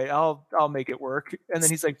 that's all right. I'll make it work. And then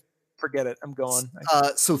he's like, forget it. I'm going.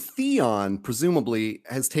 So Theon presumably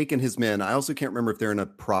has taken his men. I also can't remember if they're in a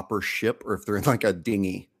proper ship or if they're in like a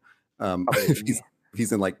dinghy. If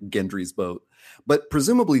he's in like Gendry's boat, but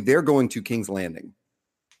presumably they're going to King's Landing.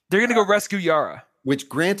 They're going to go rescue Yara. Which,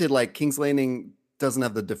 granted, like King's Landing doesn't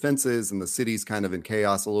have the defenses and the city's kind of in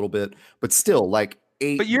chaos a little bit, but still, like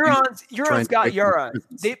But Euron's got Yara.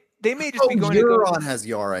 They may just be going. Euron has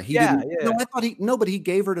Yara. No, I thought but he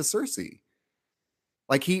gave her to Cersei.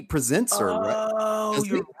 Like he presents her. Oh,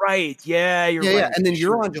 you're right. Yeah, you're right. Yeah, and then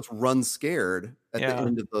Euron just runs scared at the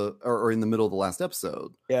end of or in the middle of the last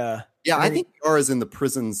episode. Yeah. Yeah, I think Yara's in the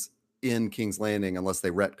prisons in King's Landing unless they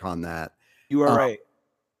retcon that. You are right.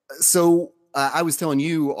 So I was telling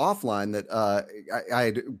you offline that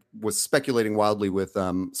I was speculating wildly with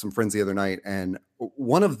some friends the other night, and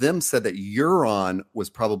one of them said that Euron was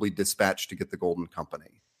probably dispatched to get the Golden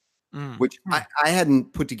Company, which I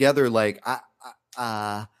hadn't put together. Like,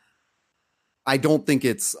 I don't think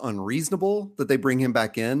it's unreasonable that they bring him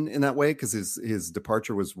back in that way because his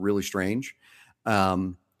departure was really strange. I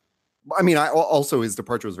mean, also his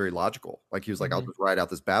departure was very logical. Like he was like, I'll just ride out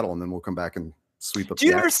this battle and then we'll come back and sweep up. Do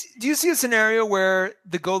you see a scenario where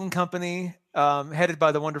the Golden Company, headed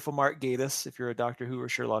by the wonderful Mark Gatiss, if you're a Doctor Who or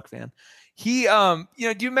Sherlock fan, he, do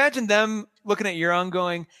you imagine them looking at Euron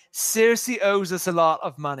going, Cersei owes us a lot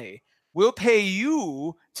of money. We'll pay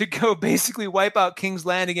you to go basically wipe out King's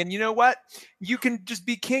Landing. And you know what? You can just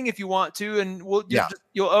be king if you want to, and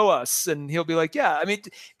you'll owe us. And he'll be like, yeah, I mean,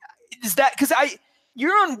 is that, because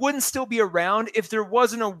Euron wouldn't still be around if there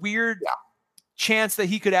wasn't a weird chance that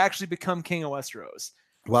he could actually become king of Westeros.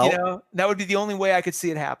 Well, that would be the only way I could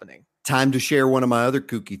see it happening. Time to share one of my other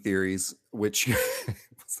kooky theories, which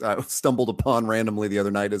I stumbled upon randomly the other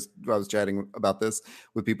night as I was chatting about this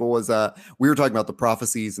with people, was we were talking about the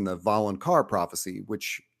prophecies and the Valonqar prophecy,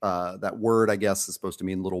 which that word, I guess, is supposed to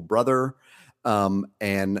mean little brother.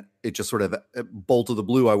 And it just sort of bolt of the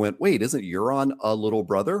blue. I went, wait, isn't Euron a little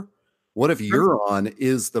brother? What if Euron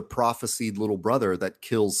is the prophesied little brother that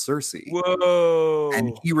kills Cersei? Whoa.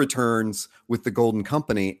 And he returns with the Golden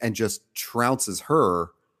Company and just trounces her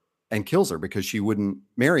and kills her because she wouldn't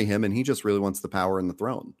marry him, and he just really wants the power and the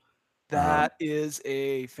throne. That is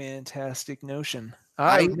a fantastic notion.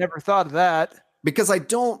 I never thought of that. Because I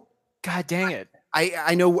don't. God dang it.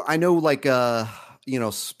 I know, like,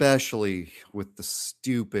 especially with the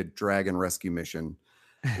stupid dragon rescue mission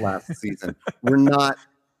last season, we're not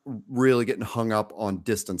really getting hung up on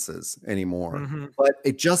distances anymore. Mm-hmm. But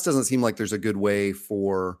it just doesn't seem like there's a good way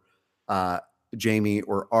for Jaime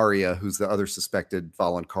or Arya, who's the other suspected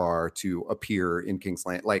Valonqar, to appear in King's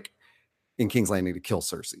Landing to kill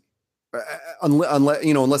Cersei,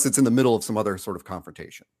 unless it's in the middle of some other sort of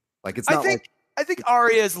confrontation. Like it's not. I think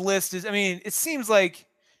Arya's list is. I mean, it seems like,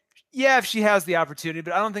 if she has the opportunity,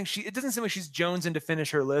 but I don't think it doesn't seem like she's jonesing to finish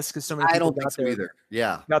her list because so many people. I don't think so either.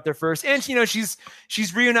 Yeah, got there first, and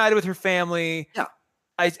she's reunited with her family. Yeah.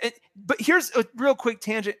 But here's a real quick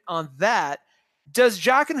tangent on that. Does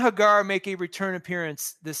Jaqen H'ghar make a return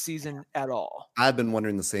appearance this season at all? I've been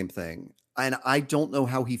wondering the same thing, and I don't know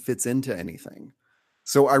how he fits into anything.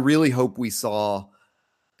 So I really hope we saw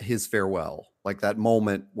his farewell, like that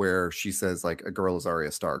moment where she says, like, a girl is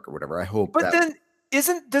Arya Stark or whatever. I hope. But then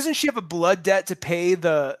doesn't she have a blood debt to pay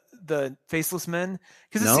the Faceless Men?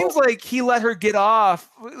 Because it seems like he let her get off.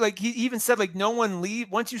 Like he even said, like, no one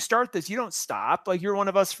leave. Once you start this, you don't stop. Like, you're one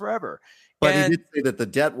of us forever. But he did say that the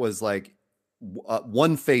debt was like,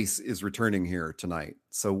 one face is returning here tonight.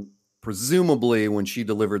 So presumably when she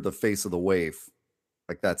delivered the face of the waif,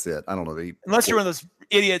 like, that's it. I don't know. Unless you're one of those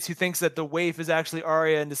idiots who thinks that the waif is actually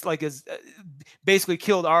Arya and just like basically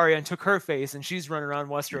killed Arya and took her face and she's running around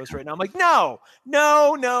Westeros right now. I'm like, no.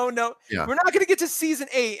 Yeah. We're not going to get to season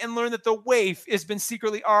 8 and learn that the waif has been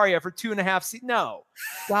secretly Arya for 2.5 seasons. No,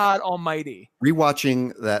 God almighty.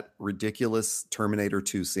 Rewatching that ridiculous Terminator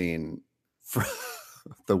 2 scene from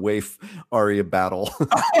the waif Arya battle.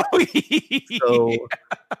 So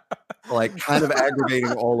like kind of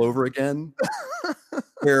aggravating all over again,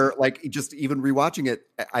 where like just even rewatching it,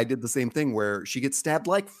 I did the same thing where she gets stabbed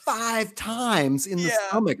like 5 times in the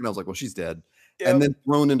stomach. And I was like, well, she's dead. Yep. And then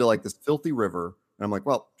thrown into like this filthy river. And I'm like,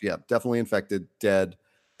 well, yeah, definitely infected, dead.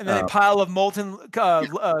 And then a pile of molten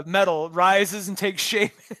metal rises and takes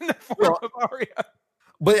shape in the form of Arya.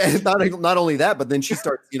 But not only that, but then she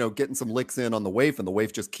starts, getting some licks in on the waif, and the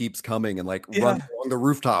waif just keeps coming and like runs along the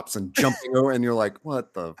rooftops and jumping over. And you're like,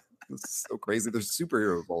 what the? This is so crazy. There's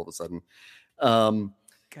superheroes all of a sudden.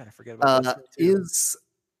 Gotta forget about this. Is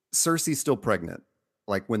Cersei still pregnant?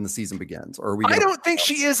 Like when the season begins, or are we? I don't think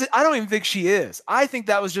she is. I don't even think she is. I think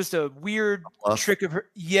that was just a weird trick of her.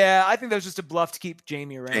 Yeah, I think that was just a bluff to keep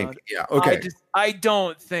Jaime around. Yeah, okay. I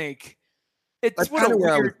don't think. It's what a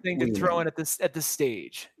weird thing to throw in at this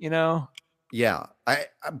stage, Yeah,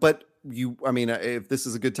 if this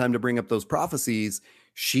is a good time to bring up those prophecies,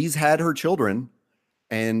 she's had her children,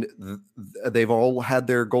 and they've all had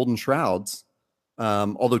their golden shrouds.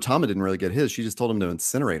 Although Tommen didn't really get his, she just told him to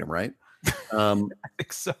incinerate him, right? I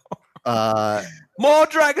think so. More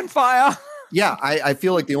dragon fire. Yeah, I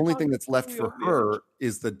feel like the only thing that's left for her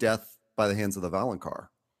is the death by the hands of the Valonqar.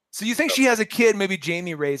 So you think she has a kid? Maybe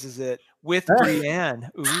Jaime raises it with Brienne.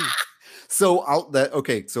 Ooh. So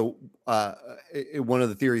one of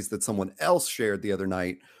the theories that someone else shared the other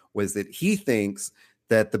night was that he thinks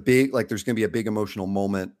that there's going to be a big emotional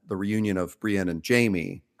moment, the reunion of Brienne and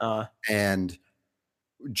Jaime, and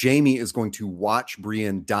Jaime is going to watch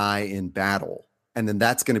Brienne die in battle, and then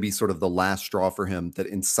that's going to be sort of the last straw for him that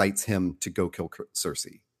incites him to go kill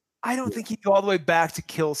Cersei. I don't think he'd go all the way back to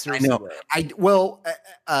kill Cersei. I know.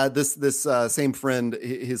 This same friend,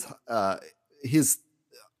 his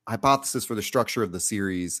hypothesis for the structure of the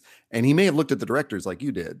series, and he may have looked at the directors like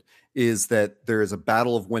you did, is that there is a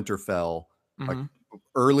Battle of Winterfell, like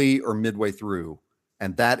early or midway through,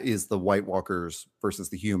 and that is the White Walkers versus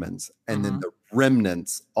the humans, and then the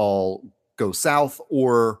remnants all go south,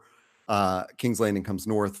 or King's Landing comes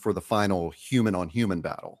north for the final human on human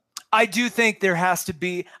battle. I do think there has to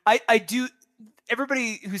be. I do.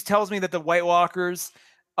 Everybody who tells me that the White Walkers,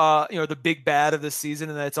 the big bad of this season,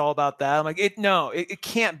 and that it's all about that, I'm like, it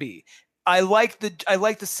can't be. I like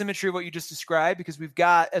the symmetry of what you just described, because we've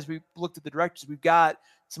got, as we looked at the directors, we've got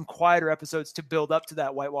some quieter episodes to build up to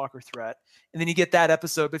that White Walker threat. And then you get that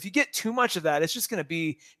episode. But if you get too much of that, it's going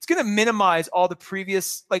to minimize all the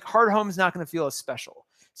previous, like Hardhome is not going to feel as special.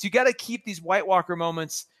 So you got to keep these White Walker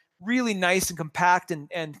moments really nice and compact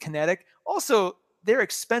and kinetic. Also, they're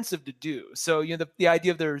expensive to do. So, the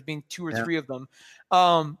idea of there being 2 or 3 of them.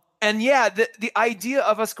 And yeah, the idea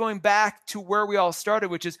of us going back to where we all started,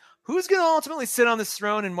 which is who's going to ultimately sit on this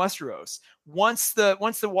throne in Westeros once the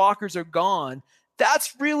walkers are gone.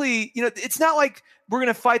 That's really, it's not like we're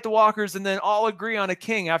going to fight the walkers and then all agree on a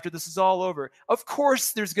king after this is all over. Of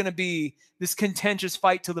course, there's going to be this contentious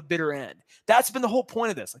fight till the bitter end. That's been the whole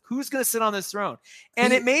point of this. Like, who's going to sit on this throne?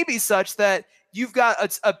 And it may be such that you've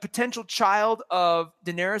got a potential child of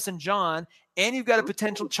Daenerys and Jon, and you've got a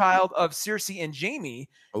potential child of Cersei and Jaime.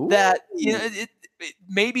 Ooh. That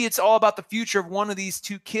maybe it's all about the future of one of these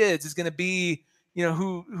 2 kids is going to be,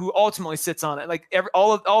 who ultimately sits on it. Like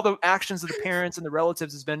all the actions of the parents and the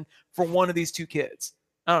relatives has been for one of these 2 kids.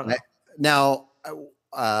 I don't know. Now,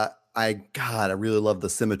 I really love the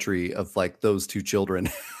symmetry of like those 2 children.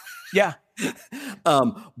 Yeah.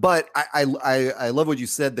 But I love what you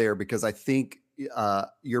said there, because I think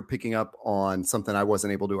you're picking up on something I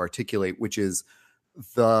wasn't able to articulate, which is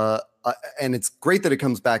and it's great that it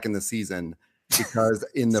comes back in the season, because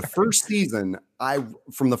in the first season,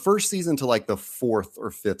 from the first season to like the 4th or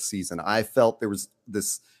 5th season, I felt there was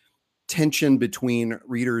this tension between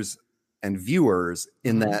readers and viewers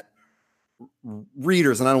in that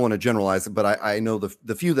readers, and I don't want to generalize it, but I know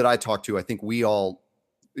the few that I talked to, I think we all,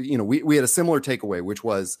 we had a similar takeaway, which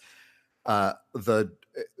was the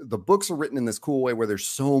books are written in this cool way where there's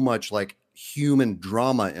so much like human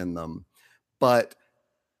drama in them, but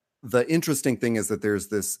the interesting thing is that there's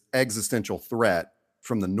this existential threat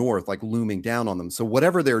from the North, like looming down on them. So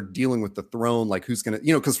whatever they're dealing with the throne, like who's going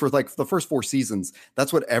to, because for like the first 4 seasons,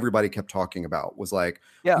 that's what everybody kept talking about, was like,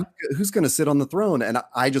 who's going to sit on the throne? And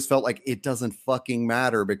I just felt like it doesn't fucking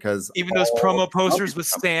matter, because even those promo posters with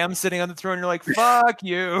Sam sitting on the throne, you're like, fuck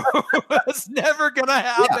you. It's never going to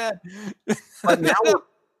happen. Yeah. But now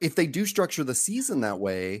if they do structure the season that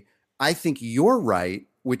way, I think you're right,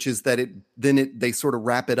 which is that they sort of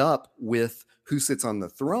wrap it up with who sits on the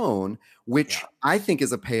throne, which I think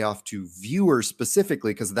is a payoff to viewers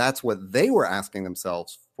specifically, because that's what they were asking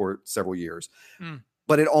themselves for several years.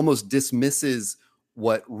 But it almost dismisses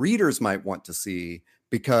what readers might want to see,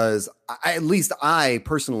 because at least I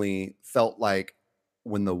personally felt like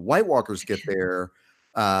when the White Walkers get there,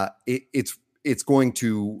 it's going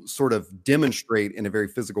to sort of demonstrate in a very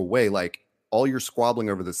physical way, like, all your squabbling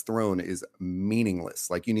over this throne is meaningless.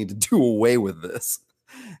 Like, you need to do away with this,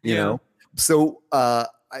 you know? So,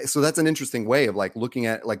 so that's an interesting way of like looking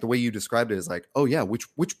at, like, the way you described it is like, oh yeah,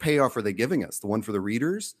 which payoff are they giving us? The one for the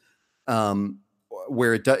readers,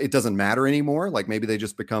 where it doesn't matter anymore. Like maybe they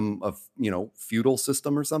just become a, feudal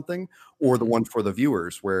system or something, or the one for the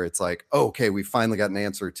viewers where it's like, oh, okay, we finally got an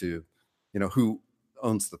answer to, who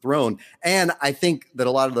owns the throne. And I think that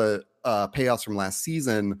a lot of the payoffs from last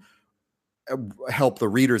season help the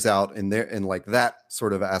readers out in like that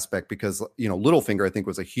sort of aspect, because Littlefinger I think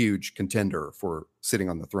was a huge contender for sitting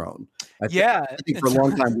on the throne. I think for a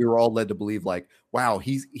long time we were all led to believe like, wow,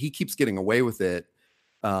 he keeps getting away with it.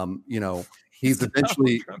 He's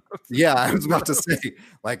eventually I was about to say,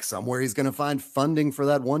 like, somewhere he's going to find funding for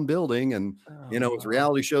that one building, and his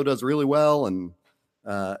reality show does really well, and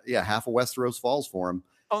half of Westeros falls for him.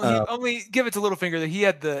 Only give it to Littlefinger that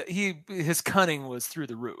he had his cunning was through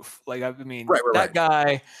the roof. Like, I mean, that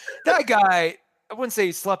guy, I wouldn't say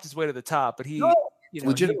he slept his way to the top, but he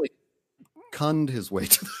legitimately cunned his way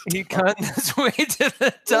to the top. He cunned his way to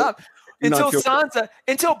the top until Sansa.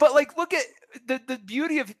 But like, look at the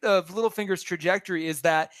beauty of Littlefinger's trajectory is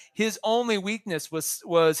that his only weakness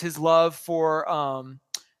was his love for oh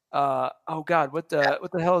God, what the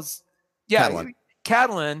hell is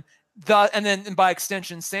Catelyn. And then by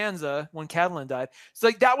extension Sansa when Catelyn died. So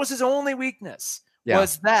like that was his only weakness,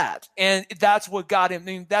 was that. And that's what got him. I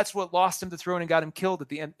mean, that's what lost him the throne and got him killed at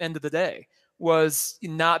the end of the day, was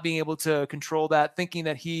not being able to control that, thinking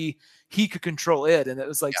that he could control it. And it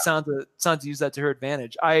was like Sansa used that to her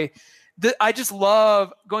advantage. I just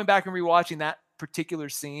love going back and rewatching that particular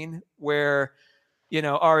scene where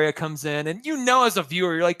Arya comes in, and as a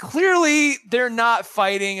viewer, you're like, clearly they're not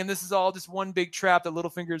fighting, and this is all just one big trap that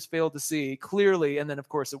Littlefinger's failed to see, clearly. And then, of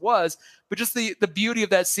course, it was. But just the beauty of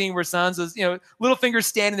that scene where Sansa's, Littlefinger's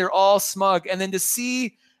standing there all smug, and then to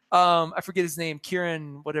see, I forget his name,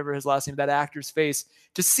 Kieran, whatever his last name, that actor's face,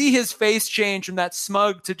 to see his face change from that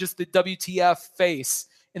smug to just the WTF face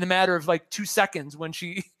in the matter of like 2 seconds when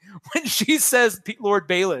she says Lord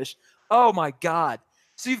Baelish. Oh my God.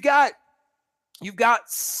 So you've got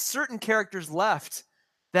certain characters left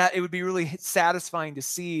that it would be really satisfying to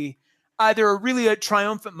see either a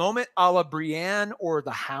triumphant moment a la Brienne or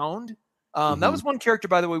the Hound. That was one character,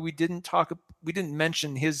 by the way, we didn't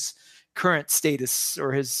mention his current status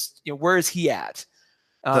or his, where is he at?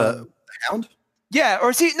 The Hound? Yeah.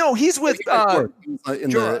 Or is he, no, he's with,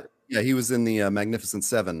 he was in the Magnificent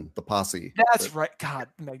Seven, the posse. That's right. God,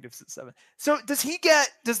 Magnificent Seven. So does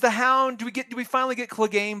the Hound, do we finally get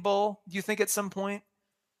Clegane Bull? Do you think at some point?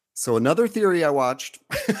 So another theory I watched,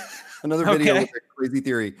 another video with a crazy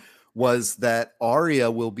theory, was that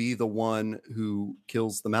Arya will be the one who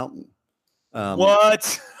kills the Mountain.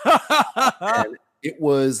 What? And it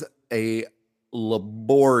was a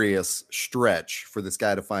laborious stretch for this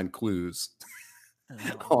guy to find clues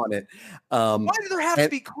on it. Why do there have to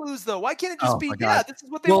be clues, though? Why can't it just be, this is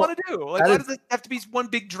what they want to do? Like, why does it have to be one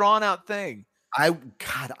big drawn out thing?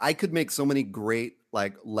 I could make so many great,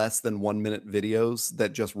 like, less than 1 minute videos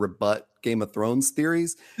that just rebut Game of Thrones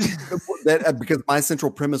theories. Because my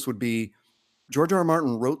central premise would be George R.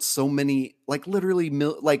 Martin wrote so many, like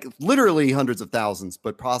literally hundreds of thousands,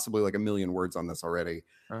 but possibly like 1 million words on this already.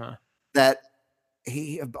 That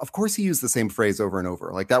of course he used the same phrase over and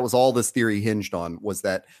over. Like, that was all this theory hinged on, was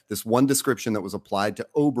that this one description that was applied to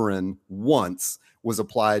Oberyn once was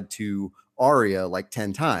applied to Arya like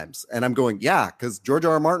 10 times. And I'm going, yeah, because George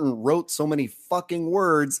R. R. Martin wrote so many fucking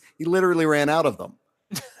words, he literally ran out of them.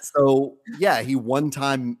 So yeah, he one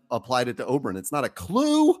time applied it to Oberyn. It's not a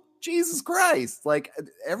clue. Jesus Christ. Like,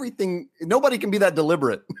 everything, nobody can be that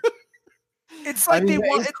deliberate. It's like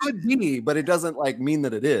it could be, but it doesn't like mean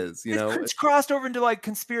that it is, It's crossed over into like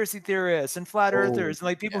conspiracy theorists and flat earthers and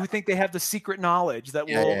like people who think they have the secret knowledge that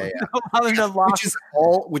will allow them to unlock.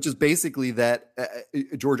 Which is basically that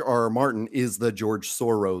George R. R. Martin is the George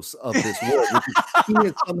Soros of this world. He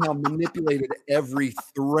has somehow manipulated every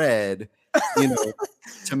thread,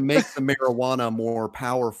 to make the marijuana more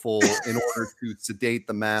powerful in order to sedate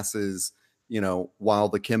the masses, while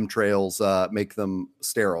the chemtrails make them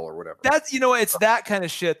sterile or whatever. That's, it's that kind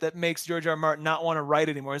of shit that makes George R. R. Martin not want to write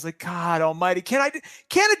anymore. He's like, God almighty, can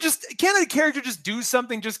a character just do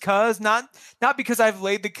something just cause? Not because I've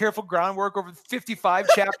laid the careful groundwork over 55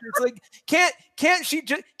 chapters. Like, can't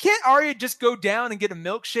Arya just go down and get a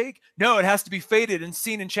milkshake? No, it has to be fated and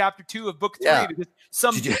seen in chapter 2 of book 3 because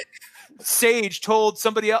some sage told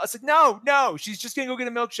somebody else. Like, no, she's just gonna go get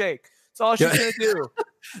a milkshake. That's all she's gonna do.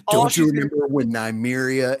 Don't you remember when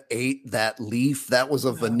Nymeria ate that leaf? That was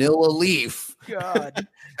a vanilla leaf. God.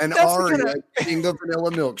 And Arya eating the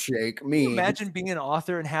vanilla milkshake. Can you imagine being an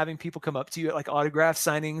author and having people come up to you at like autograph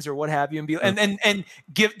signings or what have you and be and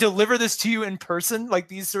deliver this to you in person, like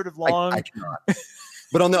these sort of long. I cannot.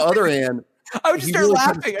 But on the other hand, I would just start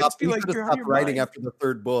laughing. I'd just be like, you're writing after the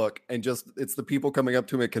third book, and it's the people coming up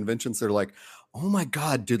to him at conventions. They're like, "Oh my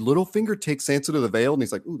God, did Littlefinger take Sansa to the Vale?" And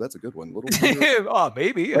he's like, "Ooh, that's a good one." Littlefinger. Oh,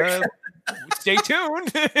 maybe. Stay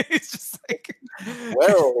tuned. It's just like,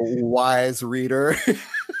 well, wise reader.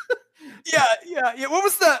 Yeah. What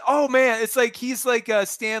was the? Oh man, it's like he's like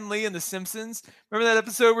Stan Lee in The Simpsons. Remember that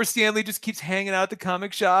episode where Stan Lee just keeps hanging out at the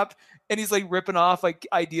comic shop? And he's like ripping off like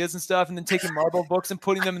ideas and stuff, and then taking Marvel books and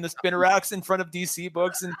putting them in the spinner racks in front of DC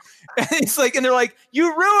books, and it's like, and they're like,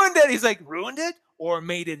 "You ruined it." He's like, "Ruined it or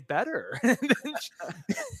made it better?"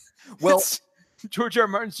 Well, George R. R.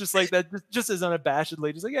 Martin's just like that, just as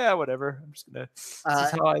unabashedly, just like, "Yeah, whatever. I'm just gonna. This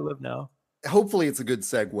is how I live now." Hopefully, it's a good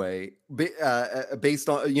segue based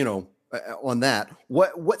on on that.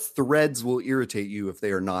 What threads will irritate you if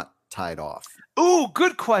they are not tied off? Ooh,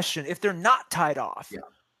 good question. If they're not tied off, yeah.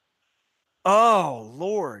 Oh,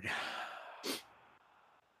 Lord.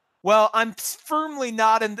 Well, I'm firmly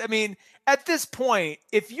not in. I mean, at this point,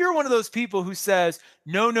 if you're one of those people who says,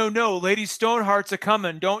 no, Lady Stoneheart's a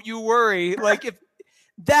coming, don't you worry. Like, if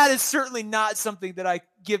that is certainly not something that I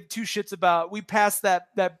give two shits about. We passed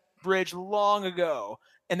that bridge long ago,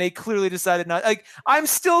 and they clearly decided not. Like, I'm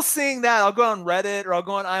still seeing that. I'll go on Reddit or I'll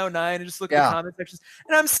go on IO9 and just look at the comment sections.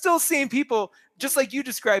 And I'm still seeing people, just like you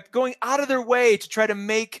described, going out of their way to try to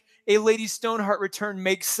make a Lady Stoneheart return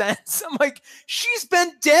makes sense. I'm like, she's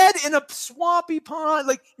been dead in a swampy pond.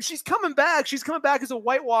 Like, she's coming back. She's coming back as a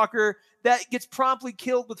White Walker that gets promptly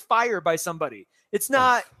killed with fire by somebody. It's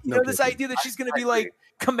not, this idea that she's going to be like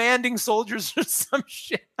commanding soldiers or some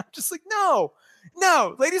shit. I'm just like, no,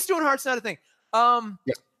 Lady Stoneheart's not a thing.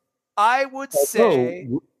 I would say,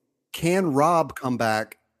 can Robb come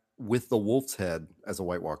back with the wolf's head as a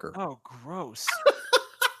White Walker? Oh, gross.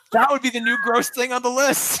 That would be the new gross thing on the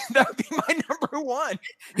list. That would be my number one.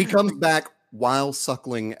 He comes back while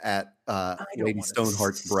suckling at Lady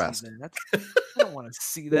Stoneheart's breast. I don't want to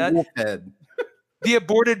see that. Wolf head. The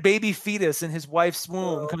aborted baby fetus in his wife's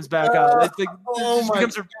womb comes back out. It's like,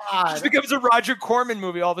 it becomes a Roger Corman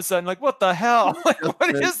movie all of a sudden. Like, what the hell? Like,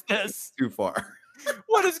 what is this? Too far.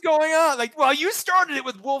 What is going on? Like, well, you started it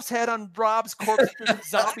with Wolf's head on Rob's corpse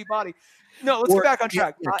zombie body. No, let's get back on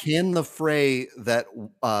track. Can the fray that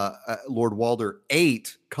Lord Walder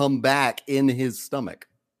ate come back in his stomach?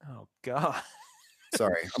 Oh God!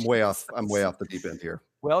 Sorry, I'm way off the deep end here.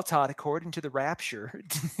 Well, Todd, according to the Rapture,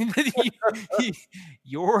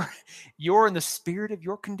 you're in the spirit of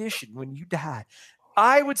your condition when you die.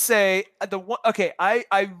 I would say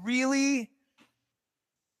I really.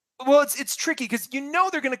 Well, it's tricky because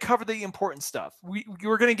they're going to cover the important stuff.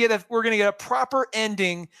 We're going to get a proper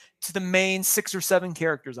ending to the main 6 or 7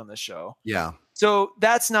 characters on this show. Yeah. So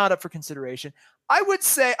that's not up for consideration. I would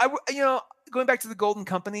say going back to the Golden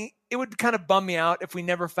Company, it would kind of bum me out if we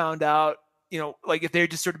never found out. Like if they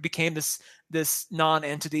just sort of became this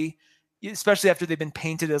non-entity, especially after they've been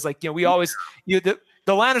painted as like we always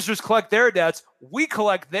the Lannisters collect their debts. We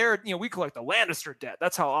collect the Lannister debt.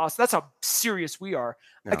 That's how awesome. That's how serious we are.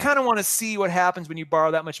 Yeah. I kind of want to see what happens when you borrow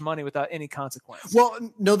that much money without any consequence. Well,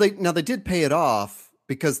 no, they did pay it off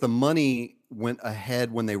because the money went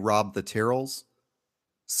ahead when they robbed the Tyrells.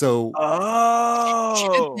 So she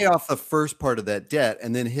did pay off the first part of that debt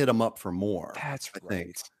and then hit them up for more. That's right. I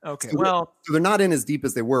think. Okay. So they're not in as deep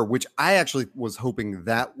as they were, which I actually was hoping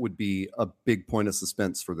that would be a big point of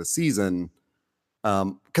suspense for the season.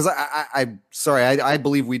 Because I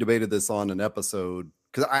believe we debated this on an episode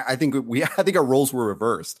because I think our roles were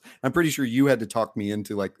reversed. I'm pretty sure you had to talk me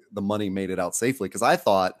into like the money made it out safely because I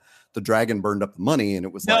thought the dragon burned up the money and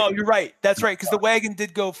it was you're right. That's right. Because the wagon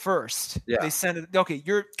did go first. Yeah. They sent it. Okay.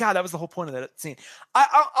 That was the whole point of that scene.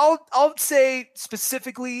 I'll say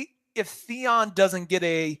specifically if Theon doesn't get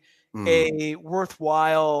a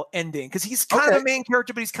worthwhile ending because he's kind of a main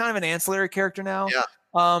character, but he's kind of an ancillary character now.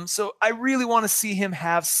 Yeah. So I really want to see him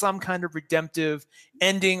have some kind of redemptive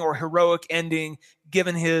ending or heroic ending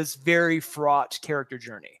given his very fraught character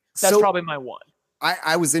journey. That's probably my one.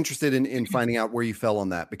 I was interested in finding out where you fell on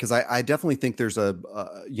that because I definitely think there's a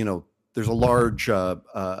large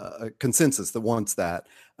consensus that wants that.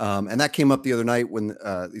 And that came up the other night when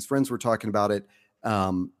these friends were talking about it.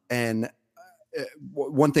 And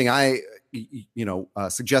one thing I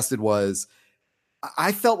suggested was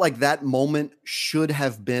I felt like that moment should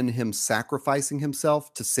have been him sacrificing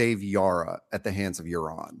himself to save Yara at the hands of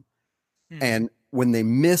Euron. And when they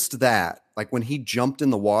missed that, like when he jumped in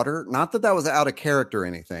the water, not that was out of character or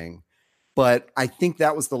anything, but I think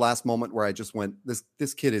that was the last moment where I just went,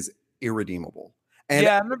 this kid is irredeemable. And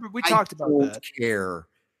I remember we talked about that. I don't care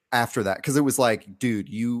after that because it was like, dude,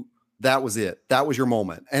 that was it. That was your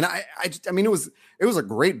moment. And I mean, it was a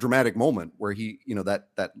great dramatic moment where he,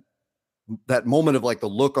 that moment of like the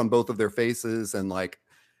look on both of their faces and like,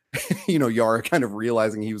 Yara kind of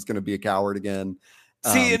realizing he was going to be a coward again.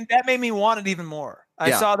 See, and that made me want it even more. I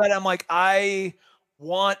saw that. I'm like, I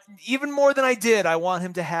want even more than I did. I want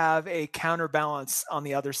him to have a counterbalance on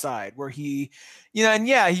the other side where he,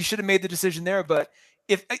 he should have made the decision there. But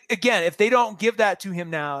if they don't give that to him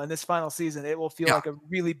now in this final season, it will feel like a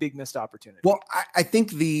really big missed opportunity. Well, I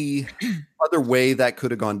think the other way that could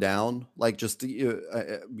have gone down, like just,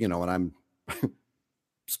 and I'm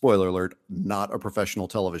spoiler alert, not a professional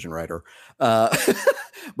television writer.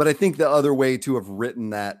 But I think the other way to have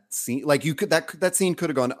written that scene, like that scene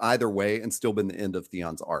could have gone either way and still been the end of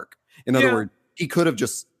Theon's arc. In other words, he could have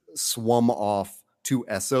just swum off to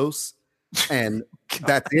Essos and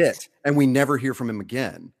that's it. And we never hear from him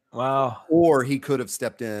again. Wow. Or he could have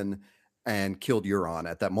stepped in and killed Euron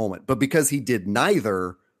at that moment. But because he did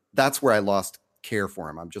neither, that's where I lost care for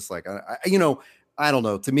him. I'm just like, I don't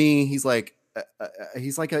know. To me, he's like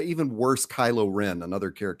an even worse Kylo Ren,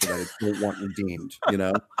 another character that I don't want redeemed,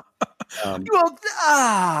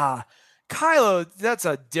 Kylo, that's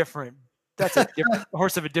a different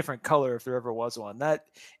horse of a different color if there ever was one. That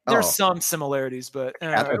there's some similarities, but a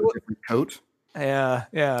different coat. Yeah.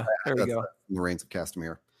 There we go. The Reigns of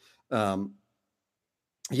Castamere.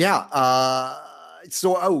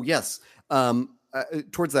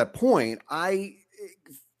 Towards that point,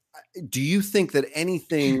 do you think that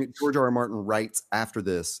anything George R. R. Martin writes after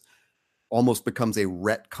this almost becomes a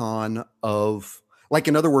retcon of, like,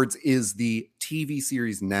 in other words, is the TV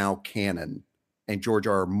series now canon and George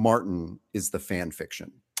R. R. Martin is the fan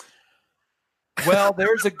fiction? Well,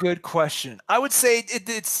 there's a good question. I would say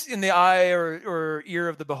it's in the eye or ear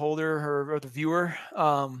of the beholder or the viewer. I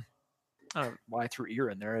don't know why I threw ear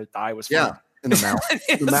in there. The eye was fine. In the mouth.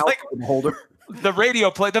 The mouth of the beholder. The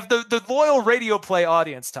radio play, the loyal radio play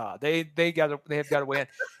audience, Todd. They have got to win.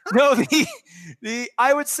 No,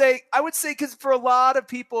 I would say because for a lot of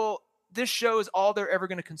people, this show is all they're ever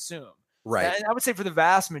going to consume. Right. And I would say for the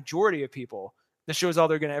vast majority of people, the show is all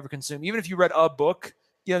they're going to ever consume. Even if you read a book,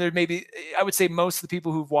 there may be, I would say most of the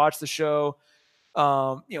people who've watched the show,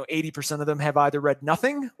 80% of them have either read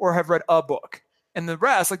nothing or have read a book. And the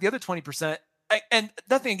rest, like the other 20%, and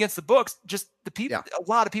nothing against the books, just the people, a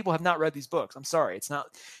lot of people have not read these books. I'm sorry. It's not.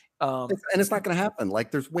 And it's not going to happen.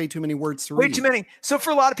 Like there's way too many words to read. Way too many. So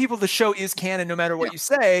for a lot of people, the show is canon no matter what you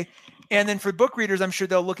say. And then for book readers, I'm sure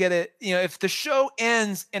they'll look at it, if the show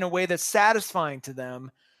ends in a way that's satisfying to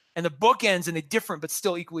them and the book ends in a different but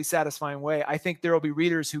still equally satisfying way, I think there will be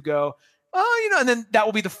readers who go, and then that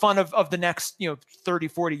will be the fun of the next, 30,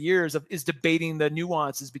 40 years is debating the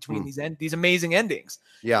nuances between these amazing endings.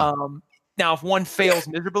 Yeah. Now, if one fails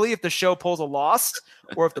miserably, if the show pulls a Lost,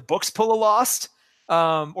 or if the books pull a Lost,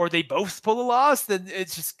 or they both pull a Lost, then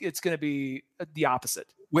it's going to be the opposite.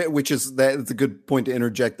 Which is that's a good point to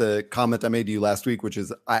interject the comment I made to you last week, which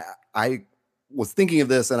is I was thinking of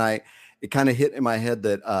this and it kind of hit in my head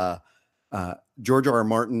that George R.R.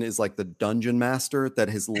 Martin is like the dungeon master that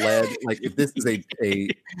has led, like if this is a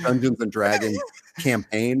Dungeons and Dragons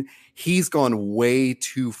campaign, he's gone way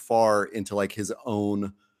too far into like his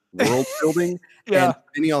own world building. And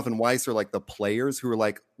Benioff and Weiss are like the players who are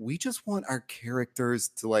like, we just want our characters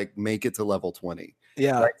to like make it to level 20.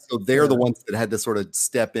 Yeah. Right? So they're the ones that had to sort of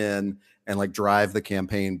step in and like drive the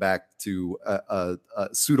campaign back to a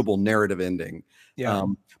suitable narrative ending. Yeah.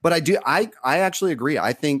 But I actually agree.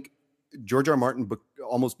 I think George R. R. Martin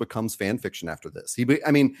almost becomes fan fiction after this.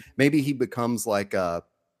 Maybe he becomes like that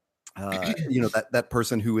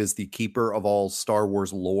person who is the keeper of all Star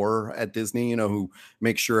Wars lore at Disney, who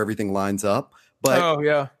makes sure everything lines up. But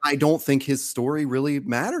I don't think his story really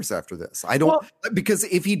matters after this. Because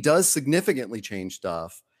if he does significantly change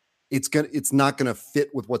stuff, it's not gonna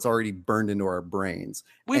fit with what's already burned into our brains.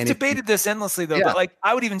 We've debated this endlessly though, but like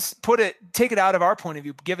I would even take it out of our point of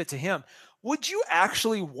view, give it to him. Would you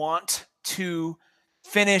actually want to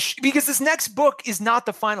finish, because this next book is not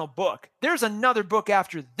the final book. There's another book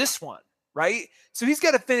after this one, right? So he's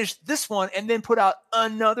got to finish this one and then put out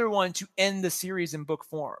another one to end the series in book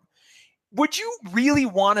form. Would you really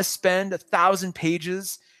want to spend 1,000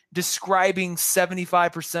 pages describing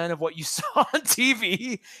 75% of what you saw on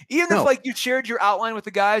TV? Even if like you shared your outline with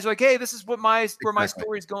the guys, like, hey, this is what where my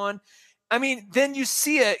story's going. I mean, then you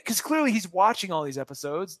see it because clearly he's watching all these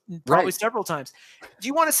episodes probably several times. Do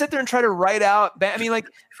you want to sit there and try to write out? I mean, like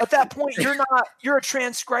at that point, you're a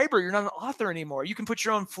transcriber. You're not an author anymore. You can put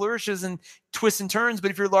your own flourishes and twists and turns.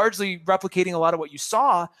 But if you're largely replicating a lot of what you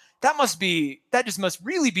saw, that just must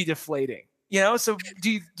really be deflating, So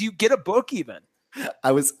do you get a book even?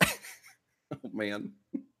 I was, oh man.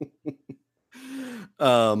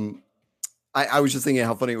 I was just thinking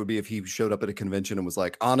how funny it would be if he showed up at a convention and was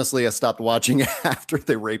like, honestly, I stopped watching after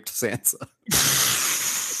they raped Sansa.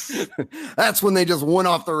 That's when they just went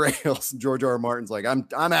off the rails. George R. R. Martin's like,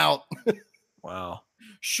 I'm out. Wow.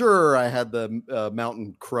 Sure, I had the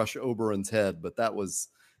mountain crush Oberyn's head, but that was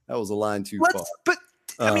a line too far. But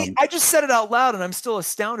I mean, I just said it out loud and I'm still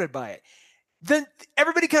astounded by it. Then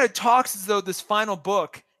everybody kind of talks as though this final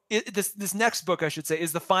book, this next book, I should say,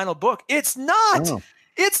 is the final book. It's not. Oh.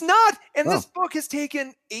 It's not. And this book has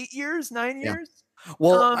taken 8 years, 9 years.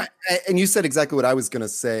 Well, and you said exactly what I was going to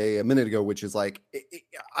say a minute ago, which is like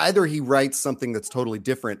either he writes something that's totally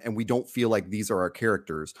different and we don't feel like these are our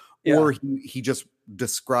characters, or he just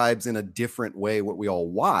describes in a different way what we all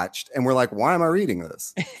watched. And we're like, why am I reading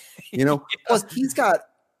this? Plus he's got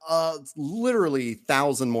literally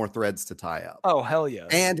 1,000 more threads to tie up. Oh, hell yeah.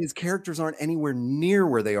 And his characters aren't anywhere near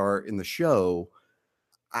where they are in the show.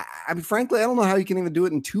 I mean, frankly, I don't know how you can even do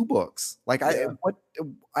it in 2 books. Like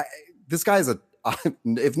this guy is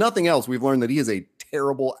if nothing else, we've learned that he is a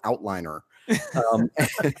terrible outliner.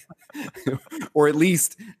 Or at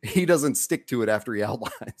least he doesn't stick to it after he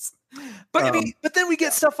outlines. But I mean, but then we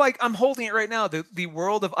get stuff like, I'm holding it right now, the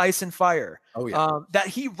World of Ice and Fire. Oh yeah. That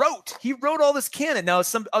he wrote all this canon. Now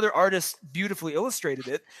some other artists beautifully illustrated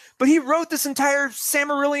it, but he wrote this entire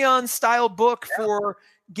Silmarillion style book for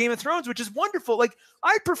Game of Thrones, which is wonderful. Like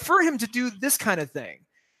I prefer him to do this kind of thing.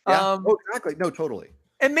 Yeah. Exactly. No, totally.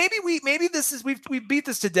 And maybe this is, we beat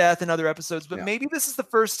this to death in other episodes, but maybe this is the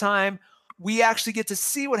first time we actually get to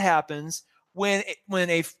see what happens when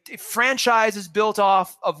a franchise is built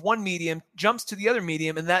off of one medium, jumps to the other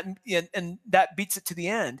medium, and that beats it to the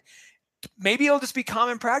end. Maybe it'll just be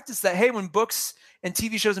common practice that, hey, when books and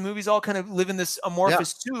TV shows and movies all kind of live in this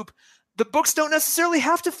amorphous soup, the books don't necessarily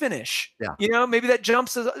have to finish. Yeah. You know, maybe that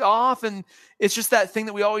jumps us off, and it's just that thing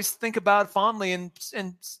that we always think about fondly and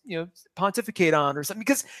you know, pontificate on or something.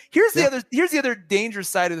 Because here's the other dangerous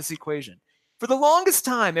side of this equation. For the longest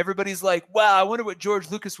time, everybody's like, wow, I wonder what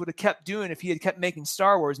George Lucas would have kept doing if he had kept making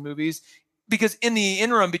Star Wars movies. Because in the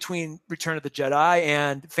interim between Return of the Jedi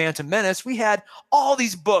and Phantom Menace, we had all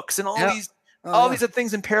these books and all these other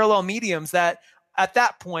things in parallel mediums that at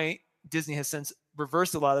that point, Disney has since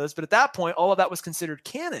reversed a lot of this, but at that point, all of that was considered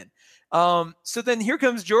canon. So then here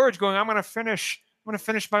comes George going, I'm going to finish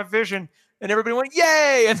my vision. And everybody went,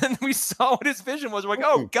 yay. And then we saw what his vision was. We're like,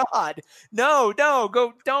 oh God, no,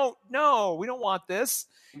 we don't want this.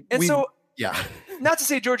 And not to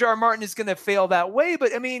say George R.R. Martin is going to fail that way,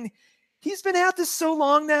 but I mean, he's been at this so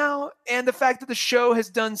long now. And the fact that the show has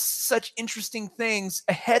done such interesting things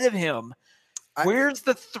ahead of him, where's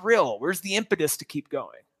the thrill? Where's the impetus to keep going?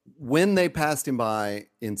 When they passed him by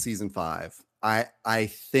in season 5, I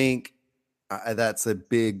think that's a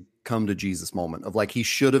big come to Jesus moment of like, he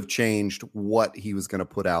should have changed what he was going to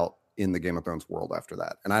put out in the Game of Thrones world after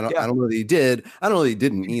that. And I don't know that he did. I don't know that he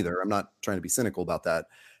didn't either. I'm not trying to be cynical about that.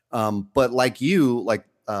 But like the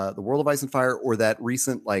World of Ice and Fire, or that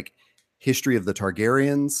recent like history of the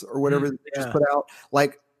Targaryens or whatever they just put out,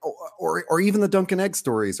 like, or even the Dunk and Egg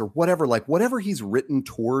stories or whatever, like whatever he's written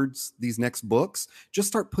towards these next books, just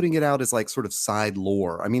start putting it out as like sort of side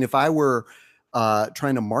lore. I mean, if I were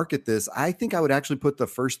trying to market this, I think I would actually put the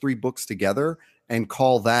first 3 books together and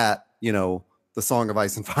call that, you know, the Song of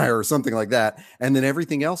Ice and Fire or something like that. And then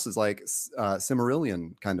everything else is like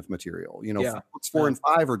Silmarillion kind of material, you know, books 4 and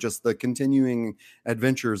 5 are just the continuing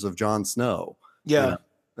adventures of Jon Snow. Yeah.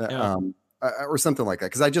 You know? Or something like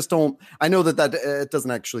that. Cause I just don't, I know that it doesn't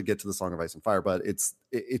actually get to the Song of Ice and Fire, but it's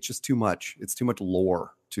just too much. It's too much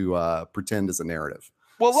lore to pretend as a narrative.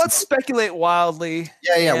 Well, let's speculate wildly.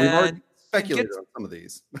 Yeah. We've already speculated on some of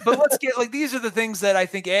these, but let's get like, these are the things that I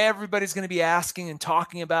think everybody's going to be asking and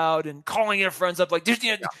talking about and calling their friends up. Like, is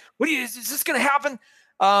this going to happen?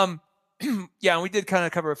 And we did kind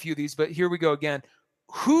of cover a few of these, but here we go again.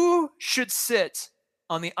 Who should sit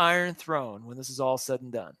on the Iron Throne when this is all said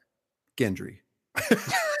and done? Gendry. I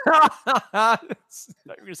thought you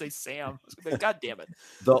were going to say Sam. I was gonna be, God damn it.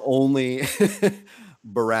 The only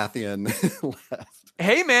Baratheon left.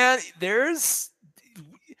 Hey man,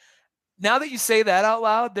 now that you say that out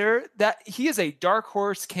loud, that he is a dark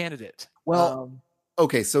horse candidate. Well,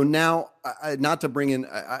 okay, so now not to bring in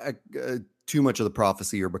too much of the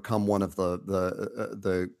prophecy or become one of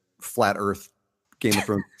the flat Earth Game of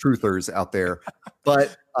Thrones truthers out there,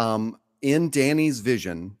 but in Dany's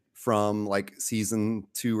vision from like season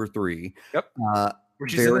 2 or 3, where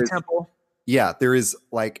she's in the temple. Yeah, there is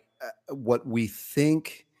like what we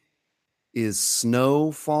think is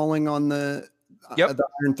snow falling on the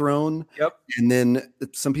Iron Throne. And then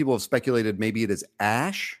some people have speculated maybe it is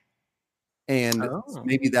ash, and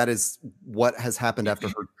maybe that is what has happened after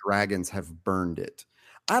her dragons have burned it.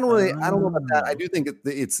 I don't know about that. I do think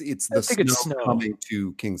it's the snow coming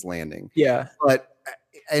to King's Landing. Yeah, but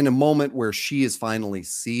in a moment where she is finally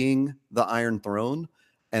seeing the Iron Throne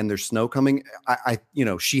and there's snow coming,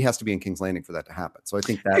 she has to be in King's Landing for that to happen. So I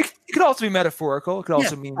think that it could also be metaphorical. It could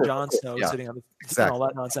also mean Jon Snow sitting on all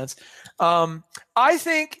that nonsense. I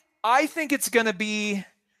think it's going to be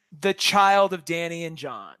the child of Dany and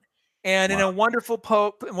Jon, and in a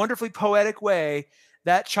wonderfully poetic way,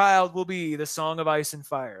 that child will be the Song of Ice and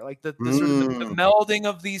Fire, like the sort of the melding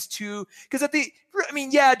of these two. Because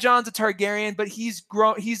Jon's a Targaryen, but he's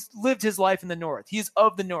lived his life in the North. He is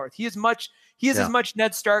of the North. He is as much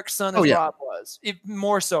Ned Stark's son as Robb was, if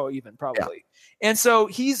more so even probably. Yeah. And so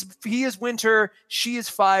he is winter, she is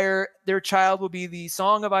fire. Their child will be the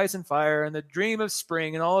Song of Ice and Fire and the Dream of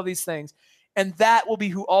Spring and all of these things. And that will be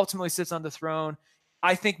who ultimately sits on the throne.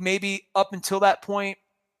 I think maybe up until that point,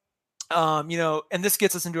 and this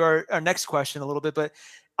gets us into our next question a little bit, but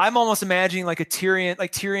I'm almost imagining like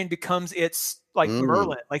Tyrion becomes its like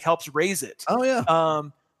Merlin, like helps raise it. Oh yeah.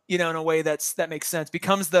 In a way that makes sense,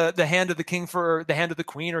 becomes the hand of the king for the hand of the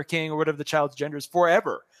queen or king or whatever the child's gender is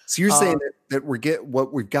forever. So you're saying that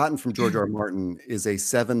what we've gotten from George R. R. Martin is a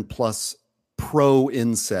 7+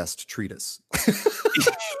 pro-incest treatise.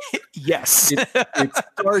 Yes. It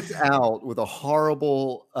starts out with a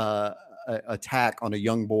horrible attack on a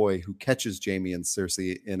young boy who catches Jaime and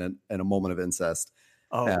Cersei in a moment of incest.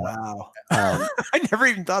 Oh, wow. I never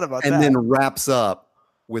even thought about that. And then wraps up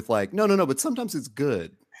with like, no, but sometimes it's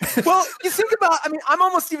good. Well, you think about, I'm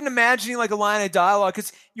almost even imagining like a line of dialogue,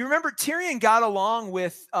 because you remember Tyrion got along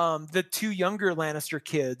with the 2 younger Lannister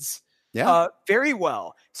kids very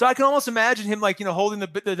well. So I can almost imagine him like, holding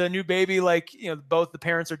the new baby, like, both the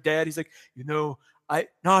parents are dead. He's like,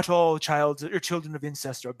 not all children of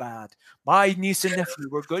incest are bad. My niece and nephew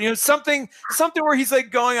were good. Something where he's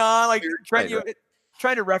like going on, like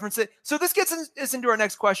trying to reference it. So this gets us into our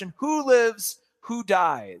next question: who lives, who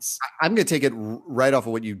dies? I'm going to take it right off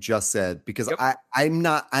of what you just said, because I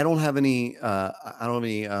don't have any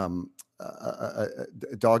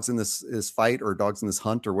dogs in this fight, or dogs in this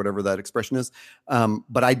hunt, or whatever that expression is.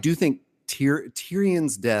 But I do think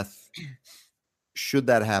Tyrion's death, should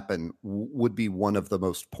that happen, would be one of the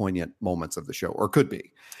most poignant moments of the show, or could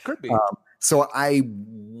be. So I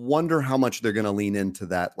wonder how much they're going to lean into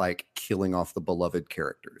that, like killing off the beloved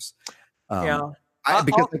characters. Because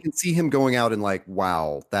I can see him going out and like,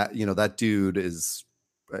 wow, that dude is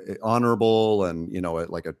honorable and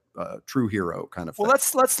like a true hero kind of thing. Well,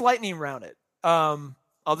 let's lightning round it. I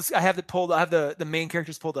have it pulled. I have the main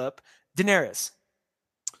characters pulled up. Daenerys.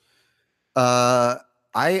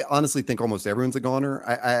 I honestly think almost everyone's a goner.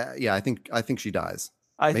 I think she dies.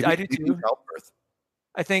 I do too. Childbirth.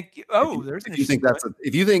 I think. Oh, if you think that's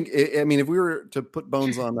if we were to put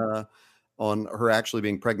bones on her actually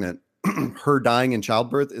being pregnant, her dying in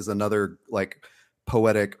childbirth is another like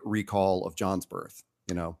poetic recall of Jon's birth.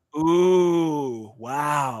 Ooh,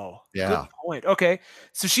 wow. Yeah. Good point. Okay,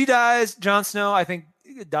 so she dies. Jon Snow, I think,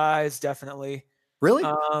 dies definitely. Really?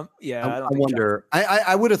 Yeah. I wonder.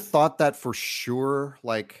 I would have thought that for sure.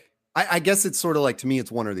 Like, I guess it's sort of like, to me,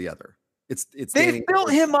 it's one or the other. They've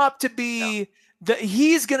built him up to be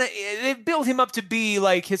they've built him up to be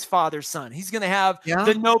like his father's son. He's gonna have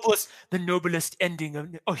the noblest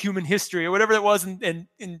ending of human history, or whatever it was in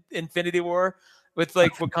Infinity War. With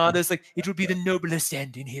like Wakanda's like, it would be the noblest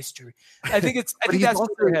end in history. I think that's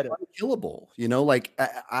also unkillable. Like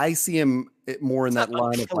I see him more in that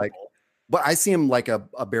line of like, but I see him like a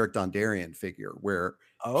Beric Dondarrion figure where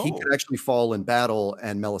he could actually fall in battle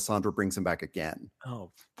and Melisandre brings him back again.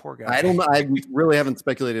 Oh, poor guy. I don't know. I really haven't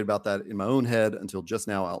speculated about that in my own head until just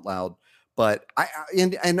now out loud. But I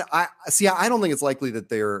don't think it's likely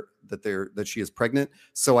that she is pregnant.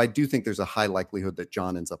 So I do think there's a high likelihood that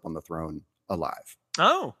Jon ends up on the throne alive.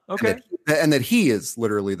 Oh, okay. And that he is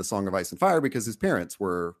literally the Song of Ice and Fire because his parents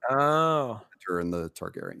were in the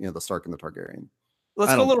Targaryen, the Stark and the Targaryen.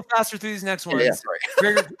 Let's go a little faster through these next ones. Yeah,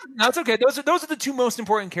 sorry. No, it's okay. Those are the two most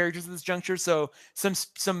important characters at this juncture. So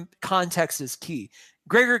some context is key.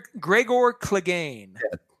 Gregor Clegane.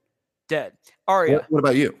 Dead. Arya. What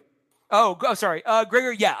about you? Oh, sorry.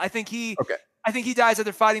 Gregor. Yeah, I think he dies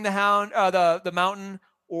either fighting the Hound, the Mountain,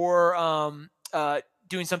 or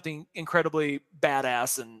doing something incredibly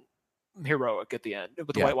badass and heroic at the end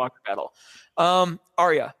with the White Walker battle.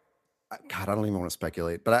 Arya. God, I don't even want to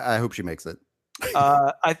speculate, but I hope she makes it.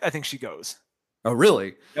 I think she goes. Oh,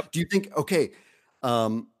 really? Yep. Do you think? Okay. I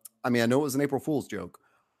know it was an April Fool's joke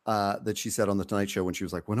that she said on the Tonight Show when she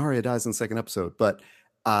was like, "When Arya dies in the second episode," but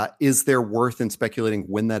is there worth in speculating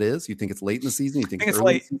when that is? You think it's late in the season? You think it's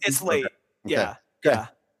late? It's late. Okay. Yeah. Yeah.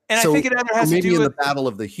 And so, I think it either has to do with the battle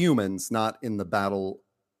of the humans, not in the battle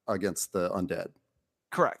against the undead.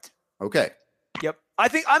 Correct. Okay. Yep. I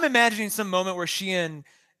think I'm imagining some moment where she and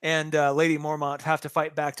Lady Mormont have to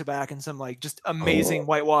fight back to back in some like just amazing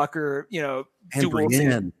White Walker, duel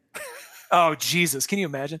scene. Oh Jesus! Can you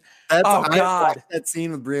imagine? God, that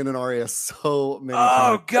scene with Brienne and Arya so many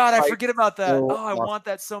times. Oh God, I forget about that. I want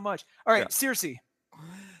that so much. All right, Cersei.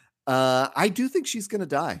 I do think she's gonna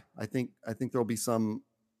die. I think there'll be some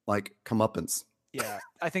like comeuppance. Yeah,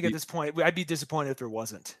 I think at this point I'd be disappointed if there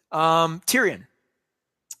wasn't. Tyrion.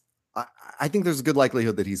 I think there's a good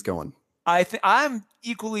likelihood that he's going. I'm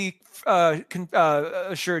equally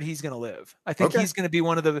assured he's going to live. I think he's going to be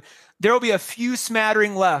one of the. There will be a few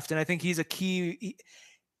smattering left, and I think he's a key.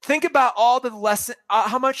 Think about all the lesson,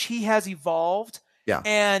 how much he has evolved,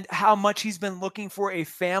 and how much he's been looking for a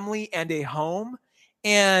family and a home.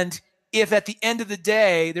 And if at the end of the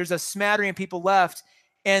day there's a smattering of people left,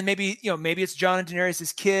 and maybe it's Jon and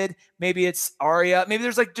Daenerys' kid, maybe it's Arya, maybe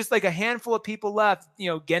there's like just like a handful of people left,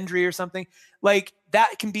 Gendry or something, like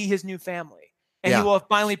that can be his new family. And he will have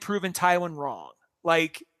finally proven Tywin wrong.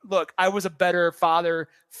 Like, look, I was a better father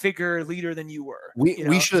figure leader than you were.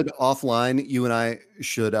 We should offline, you and I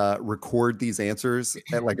should record these answers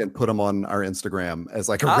and put them on our Instagram as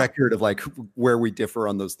like a record of like where we differ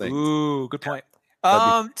on those things. Ooh, good point.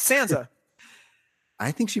 Sansa.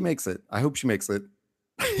 I think she makes it. I hope she makes it.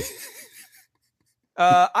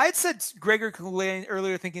 I had said Gregor Clegane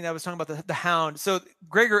earlier, thinking that I was talking about the Hound. So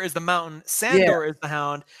Gregor is the Mountain, Sandor is the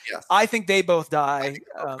Hound. Yes. I think they both die.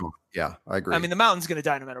 I agree. I mean, the Mountain's going to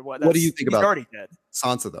die no matter what. What do you think about? He's already dead.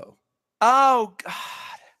 Sansa, though. Oh God,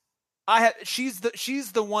 she's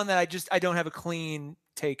the one that I don't have a clean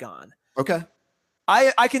take on. Okay.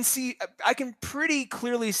 I can pretty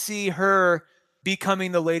clearly see her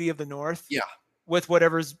becoming the Lady of the North. Yeah. With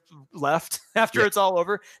whatever's left after it's all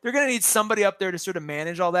over. They're going to need somebody up there to sort of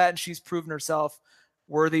manage all that. And she's proven herself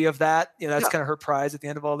worthy of that. You know, that's kind of her prize at the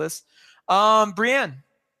end of all this. Brienne.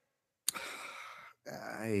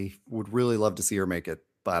 I would really love to see her make it,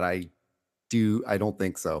 but I don't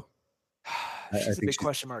think so. She's a big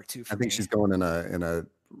question mark too. I think she's going in a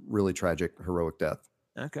really tragic, heroic death.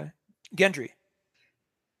 Okay. Gendry.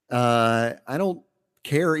 I don't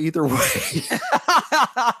care either way.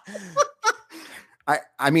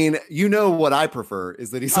 I mean, you know what I prefer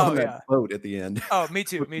is that he's on that boat at the end. Oh, me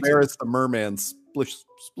too. Me too. Varys the merman splish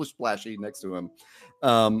splashy next to him.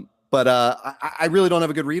 But I really don't have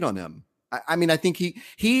a good read on him. I mean, I think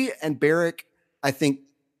he and Beric, I think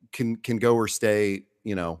can go or stay.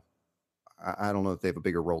 You know, I don't know if they have a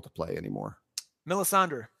bigger role to play anymore.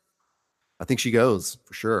 Melisandre. I think she goes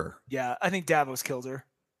for sure. Yeah, I think Davos killed her.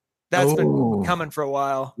 That's been coming for a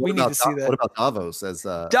while. We need to see that. What about Davos as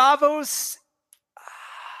Davos?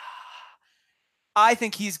 I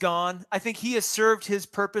think he's gone. I think he has served his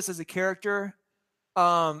purpose as a character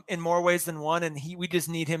in more ways than one, and we just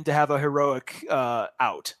need him to have a heroic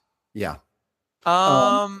out. Yeah.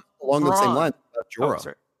 Along the same line,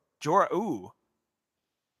 Jorah. Jorah. Ooh.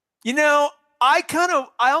 You know, I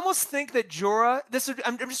almost think that Jorah.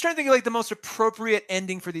 I'm just trying to think of like the most appropriate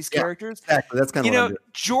ending for these characters. Exactly. That's kind of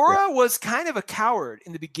Jorah was kind of a coward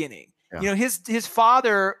in the beginning. Yeah. You know, his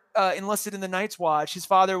father enlisted in the Night's Watch. His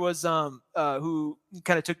father was who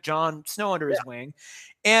kind of took Jon Snow under his wing,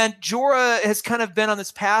 and Jorah has kind of been on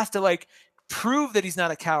this path to like prove that he's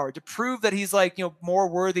not a coward, to prove that he's like, you know, more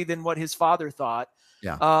worthy than what his father thought.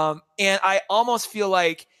 Yeah. And I almost feel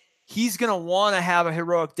like he's going to want to have a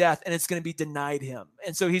heroic death and it's going to be denied him.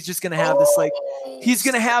 And so he's just going to have this, like, he's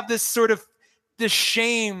going to have this sort of this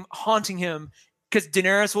shame haunting him because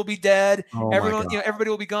Daenerys will be dead. Everybody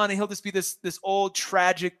will be gone. And he'll just be this old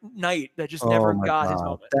tragic knight that just never got his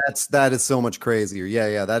moment. That is so much crazier.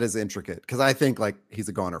 Yeah. That is intricate. Cause I think like he's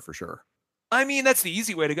a goner for sure. I mean, that's the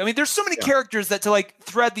easy way to go. I mean, there's so many characters that to like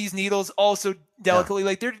thread these needles also delicately,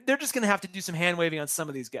 like they're just going to have to do some hand waving on some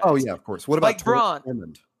of these guys. Oh yeah, of course. What about like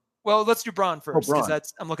Bronn? Well, let's do Bronn first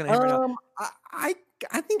because I'm looking at him right now.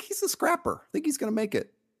 I think he's a scrapper. I think he's going to make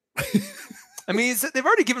it. I mean, they've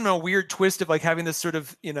already given him a weird twist of like having this sort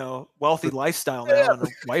of, you know, wealthy lifestyle now and a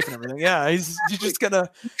wife and everything. Yeah, he's just gonna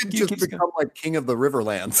become like king of the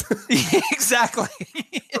Riverlands. Exactly.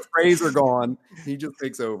 The Freys are gone. He just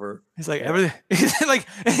takes over. He's like everything. He's like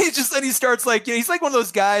he starts like, you know, he's like one of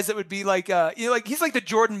those guys that would be like you know, like he's like the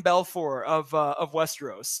Jordan Belfort of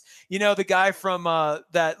Westeros. You know, the guy from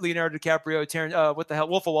that Leonardo DiCaprio what the hell,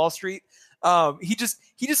 Wolf of Wall Street.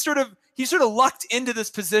 He sort of lucked into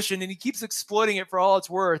this position and he keeps exploiting it for all it's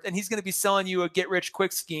worth. And he's going to be selling you a get rich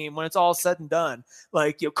quick scheme when it's all said and done.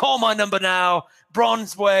 Like, you know, call my number now.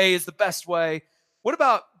 Bronn's way is the best way. What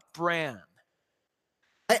about Bran?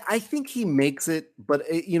 I think he makes it, but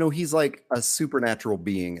you know, he's like a supernatural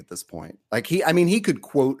being at this point. Like he could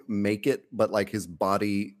quote make it, but like his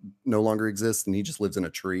body no longer exists and he just lives in a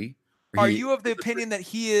tree. Are you of the opinion that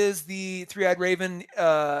he is the three-eyed raven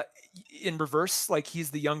in reverse? Like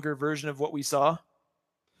he's the younger version of what we saw?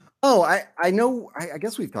 Oh, I know. I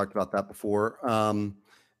guess we've talked about that before. I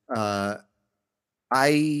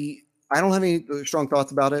don't have any strong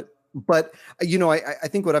thoughts about it, but you know, I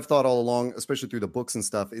think what I've thought all along, especially through the books and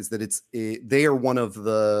stuff, is that they are one of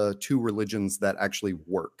the two religions that actually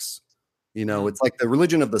works. You know, it's like the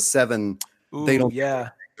religion of the seven. Ooh, they don't. Yeah,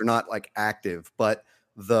 they're not like active, but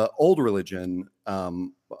the old religion,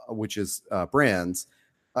 which is Bran's,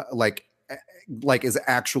 like is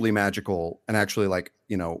actually magical and actually like,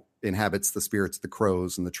 you know, inhabits the spirits, the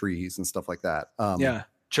crows and the trees and stuff like that.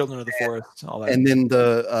 Children of the forest, all that. And then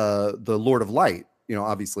the Lord of Light, you know,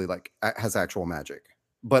 obviously like has actual magic,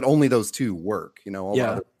 but only those two work. You know,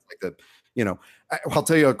 like the, you know, I'll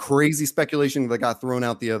tell you a crazy speculation that got thrown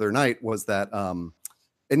out the other night was that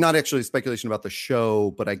and not actually speculation about the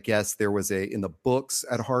show, but I guess there was in the books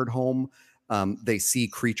at Hardhome, they see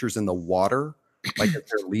creatures in the water, like as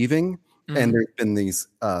they're leaving. And there's been these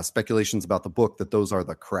speculations about the book that those are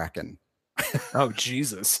the Kraken. Oh,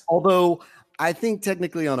 Jesus. Although I think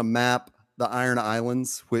technically on a map, the Iron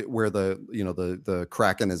Islands, where the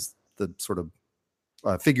Kraken is the sort of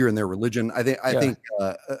figure in their religion, I think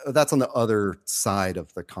that's on the other side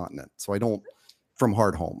of the continent. So I don't, from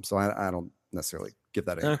Hardhome. So I don't necessarily give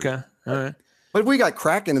that. Okay. All right. But if we got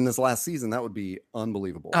Kraken in this last season, that would be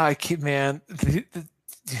unbelievable. Man,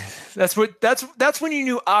 that's when you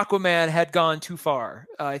knew Aquaman had gone too far.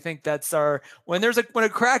 I think that's when a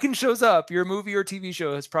Kraken shows up, your movie or TV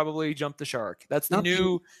show has probably jumped the shark. That's the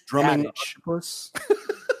new drumming adage. octopus.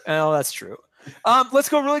 Oh, that's true. Let's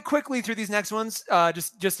go really quickly through these next ones.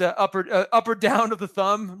 Just a up or down of the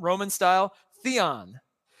thumb, Roman style. Theon.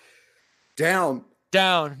 Down.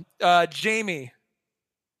 Jamie.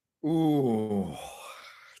 Ooh,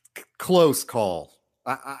 close call.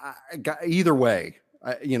 I got either way.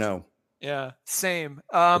 Yeah, same.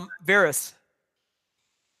 Varys.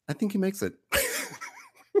 I think he makes it.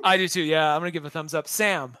 I do too. Yeah, I'm gonna give a thumbs up.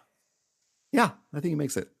 Sam. Yeah, I think he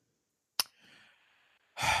makes it.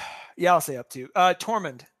 Yeah, I'll say up too.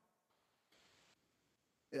 Tormund.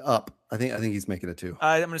 Up. I think he's making it too.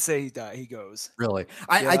 I'm gonna say he goes. Really?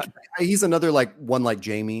 He's another one like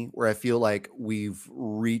Jamie, where I feel like we've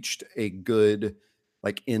reached a good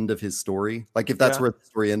end of his story. Like if that's where the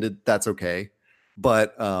story ended, that's okay.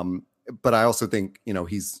 But I also think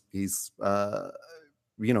he's a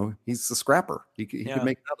scrapper. He could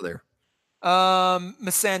make it out of there.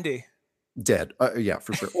 Missandei. Dead. Yeah,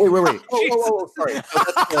 for sure. Wait. Oh, sorry.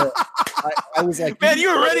 I was like, man,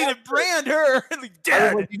 you were ready to brand her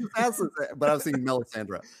dead. But I was thinking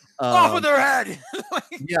Melisandre. Off with her head.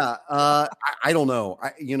 Yeah. I don't know.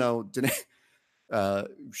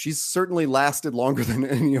 She's certainly lasted longer than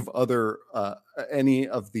any of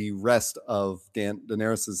the rest of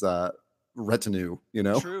Daenerys's retinue.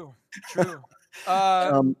 True.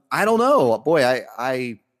 I don't know, boy.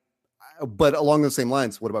 But along those same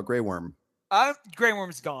lines, what about Grey Worm? Grey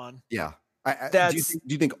Worm's gone. Yeah. Do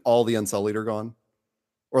you think all the Unsullied are gone?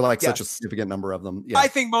 Or such a significant number of them? Yeah. I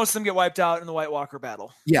think most of them get wiped out in the White Walker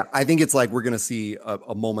battle. Yeah, I think it's we're going to see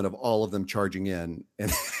a moment of all of them charging in.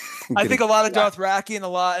 And I think a lot of Dothraki and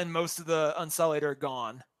most of the Unsullied are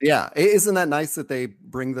gone. Yeah. Isn't that nice that they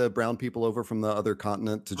bring the brown people over from the other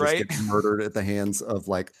continent to just get murdered at the hands of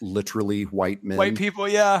literally white men? White people,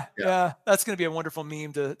 yeah. That's going to be a wonderful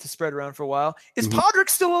meme to spread around for a while. Is Podrick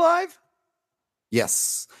still alive?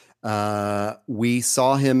 Yes. We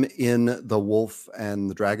saw him in The Wolf and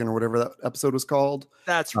the Dragon or whatever that episode was called.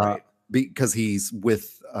 That's right. Because he's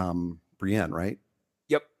with Brienne, right?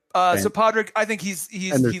 Yep. So Podrick, I think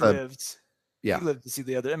he lived. Yeah. He lived to see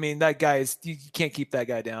the other. I mean, that guy's, you can't keep that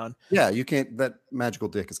guy down. Yeah, you can't. That magical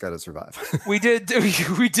dick has got to survive. we did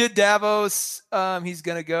Davos. He's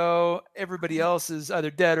going to go. Everybody else is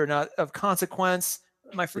either dead or not of consequence.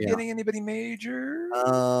 Am I forgetting anybody major?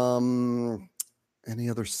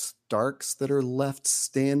 Any other Starks that are left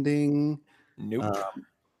standing? Nope.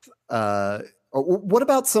 What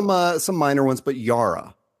about some minor ones, but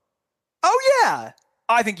Yara? Oh yeah,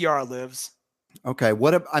 I think Yara lives. Okay.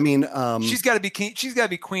 She's got to be king. She's got to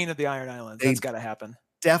be queen of the Iron Islands. That's got to happen.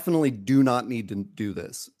 Definitely do not need to do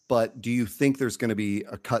this. But do you think there's going to be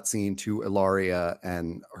a cutscene to Ilaria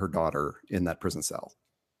and her daughter in that prison cell?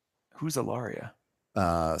 Who's Ilaria?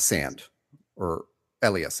 Sand, or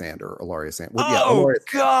Elia Sand, or Ilaria Sand. Ilaria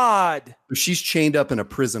God! Sand. She's chained up in a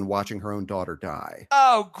prison watching her own daughter die.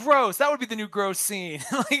 Oh, gross! That would be the new gross scene.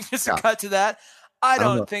 Just a cut to that. I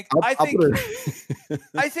think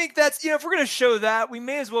that's if we're gonna show that, we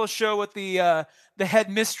may as well show what the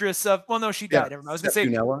headmistress of. Well, no, she died. Never mind. I was gonna say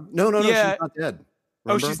No, she's not dead.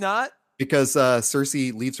 Remember? Oh, she's not. Because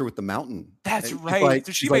Cersei leaves her with the mountain. That's right.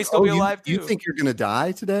 So she may still be alive too. You think you're gonna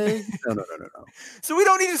die today? No. So we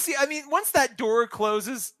don't need to see. I mean, once that door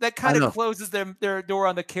closes, that kind of closes their door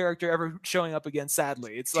on the character ever showing up again.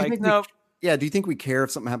 Sadly, it's no. Do you think we care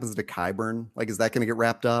if something happens to Qyburn? Is that going to get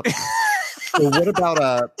wrapped up? So what about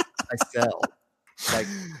Pycelle?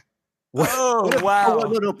 Wow.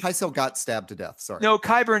 No, Pycelle got stabbed to death. Sorry. No,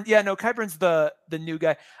 Qyburn. Yeah, no, Qyburn's the new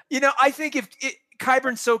guy. I think if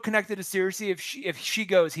Qyburn's so connected to Cersei, if she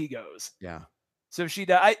goes, he goes. Yeah. So if she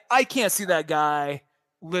died, I can't see that guy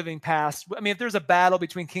living past. I mean, if there's a battle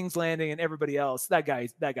between King's Landing and everybody else, that guy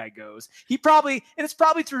goes. He probably, and it's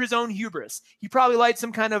probably through his own hubris. He probably lights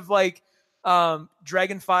some kind of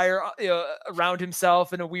dragon fire around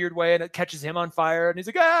himself in a weird way, and it catches him on fire, and he's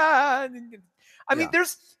like, ah. I mean,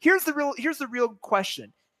 here's the real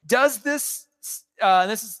question. Does this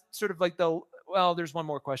and this is sort of there's one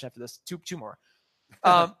more question after this, two more.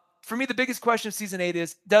 For me, the biggest question of season 8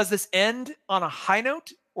 is, does this end on a high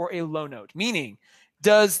note or a low note? Meaning,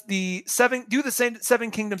 does the seven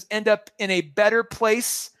kingdoms end up in a better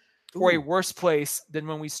place or a worse place than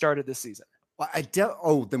when we started this season?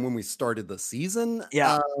 Then when we started the season?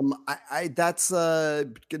 Yeah. That's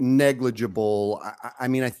negligible. I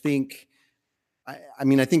think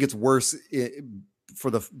it's worse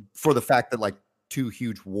for the fact that two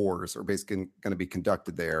huge wars are basically going to be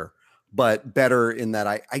conducted there. but better in that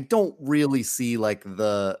I don't really see like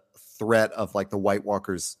the threat of like the White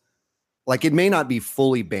Walkers. Like it may not be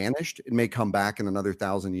fully banished; it may come back in another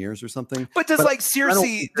 1,000 years or something. But does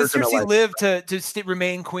Cersei live to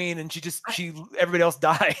remain queen, and everybody else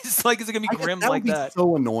dies? Like, is it gonna be grim like that?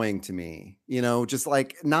 So annoying to me, just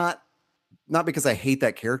like not because I hate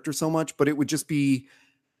that character so much, but it would just be,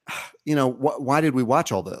 why did we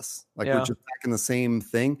watch all this? Like we're just back in the same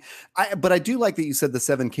thing. But I do like that you said the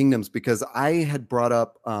 7 kingdoms, because I had brought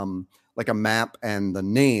up like a map and the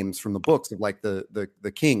names from the books of like the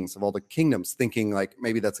kings of all the kingdoms, thinking like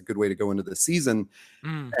maybe that's a good way to go into the season,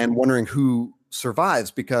 and wondering who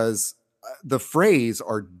survives, because the Freys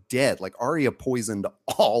are dead. Like Arya poisoned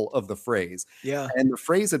all of the Freys. Yeah. And the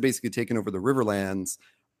Freys had basically taken over the Riverlands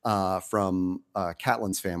from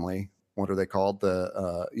Catelyn's family. What are they called?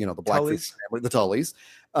 The Blackfish family, the Tullys.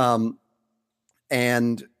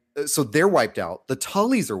 And so they're wiped out. The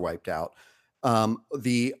Tullys are wiped out.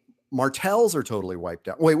 The Martells are totally wiped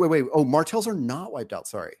out. Wait. Oh, Martells are not wiped out.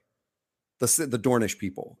 Sorry. The Dornish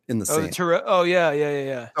people in the same. Yeah. Oh,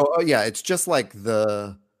 yeah. It's just like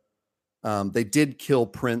they did kill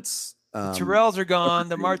Prince. The Tyrells are gone.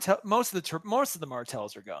 The most of the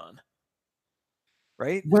Martells are gone.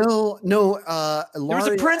 Right? Well, no. There was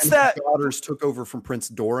a prince that daughters took over from Prince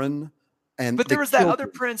Doran. But there was that other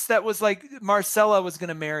prince that was like Marcella was going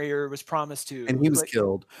to marry or was promised to, and he was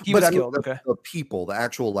killed. He was killed. Okay, the people, the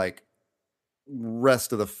actual like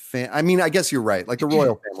rest of the I mean, I guess you're right. Like the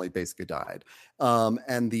royal family basically died,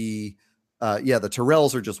 and the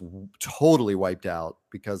Tyrells are just totally wiped out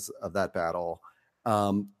because of that battle.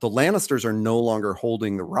 The Lannisters are no longer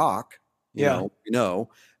holding the rock. You know.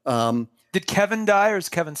 Did Kevin die, or is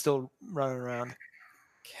Kevin still running around?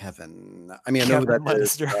 Kevin. I mean, I know who that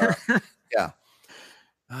is. Yeah.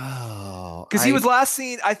 Oh, because he was last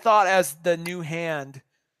seen, I thought, as the new hand,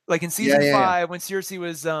 like in season 5 when Cersei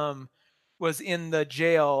was in the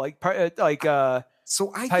jail,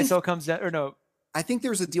 so Pycelle comes down, or no? I think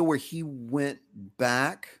there's a deal where he went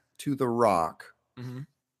back to the Rock,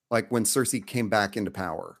 like when Cersei came back into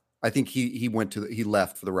power. I think he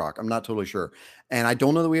left for the Rock. I'm not totally sure, and I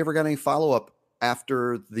don't know that we ever got any follow up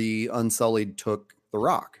after the Unsullied took the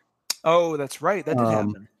Rock. Oh, that's right, that did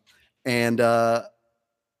happen. And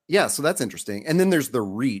so that's interesting. And then there's the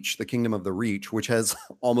Reach, the Kingdom of the Reach, which has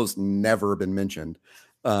almost never been mentioned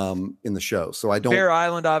in the show. So I don't. Bear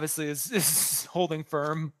Island obviously is holding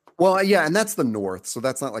firm. Well, yeah, and that's the North, so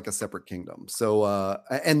that's not like a separate kingdom. So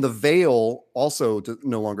and the Vale also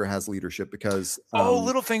no longer has leadership because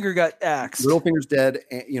Littlefinger got axed. Littlefinger's dead,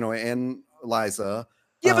 and Lysa.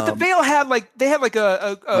 Yeah, but the Vale had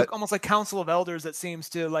a almost like council of elders that seems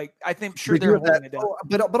to like, I think they're holding it down.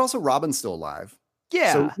 But also Robin's still alive.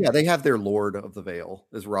 Yeah. So yeah, they have their Lord of the Vale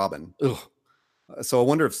is Robin. Ugh. So I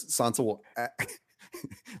wonder if Sansa will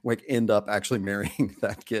like end up actually marrying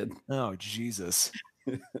that kid. Oh Jesus.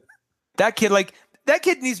 That kid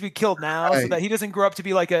needs to be killed now so that he doesn't grow up to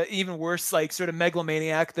be like a even worse, like sort of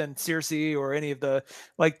megalomaniac than Cersei or any of the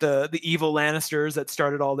like the evil Lannisters that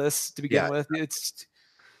started all this to begin with. It's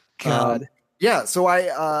God. So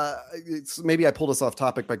maybe I pulled us off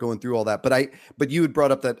topic by going through all that, but you had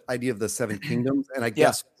brought up that idea of the 7 kingdoms, and I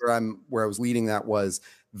guess where I was leading that was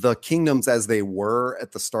the kingdoms as they were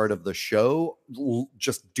at the start of the show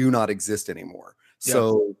just do not exist anymore. Yeah.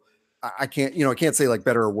 So I can't say like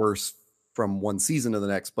better or worse from one season to the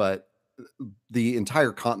next, but the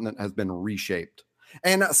entire continent has been reshaped.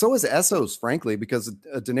 And so is Essos, frankly, because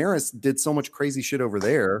Daenerys did so much crazy shit over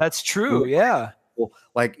there. That's true. Yeah.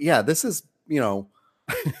 This is,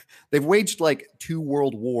 they've waged like 2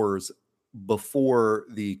 world wars before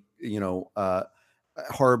the,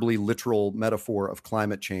 horribly literal metaphor of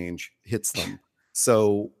climate change hits them.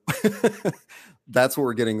 So that's what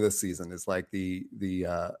we're getting this season is like the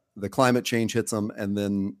climate change hits them and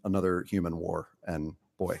then another human war. And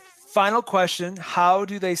boy. Final question. How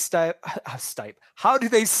do they stop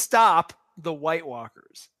the White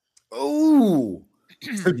Walkers? Oh,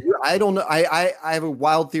 I don't know. I have a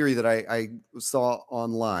wild theory that I saw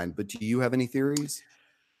online, but do you have any theories?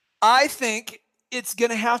 I think it's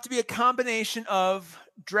going to have to be a combination of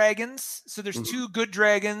dragons. So there's 2 good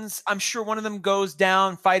dragons. I'm sure one of them goes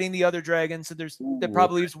down fighting the other dragon. So there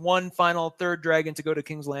probably is one final 3rd dragon to go to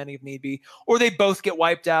King's Landing if need be, or they both get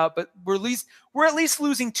wiped out. But we're at least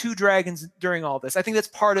losing 2 dragons during all this. I think that's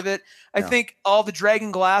part of it. I think all the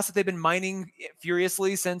dragon glass that they've been mining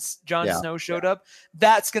furiously since Jon Snow showed up,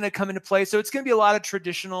 that's going to come into play. So it's going to be a lot of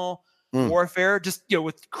traditional warfare, just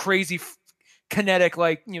with crazy kinetic,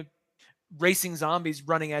 racing zombies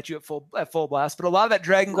running at you at full blast. But a lot of that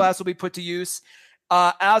dragon glass will be put to use.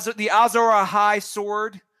 The Azor Ahai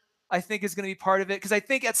sword I think is going to be part of it, because I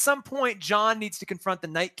think at some point Jon needs to confront the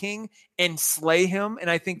Night King and slay him, and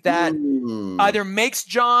I think that either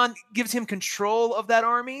gives him control of that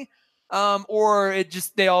army, or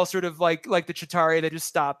they all sort of like the Chitauri, they just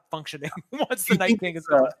stop functioning once the Night King is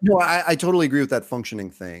gone. No, I totally agree with that functioning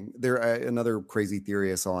thing. There, another crazy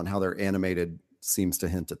theory I saw on how they're animated seems to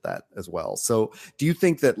hint at that as well. So, do you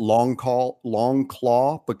think that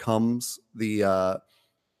Longclaw becomes the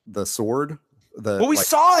sword? We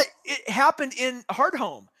saw it happened in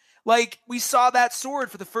Hardhome. Like, we saw that sword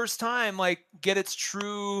for the first time, like, get its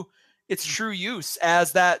true use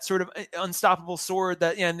as that sort of unstoppable sword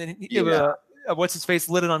that, what's his face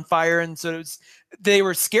lit it on fire, and so they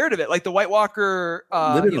were scared of it. Like the White Walker,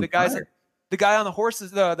 the guy on the horses,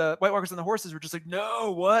 the White Walkers on the horses were just like,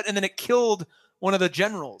 no, what? And then it killed one of the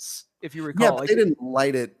generals, if you recall. Yeah, but they didn't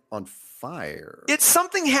light it on fire.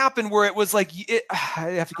 Something happened where it was like, I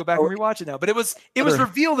have to go back and rewatch it now, but it was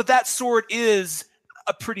revealed that sword is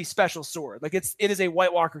a pretty special sword. Like, it is a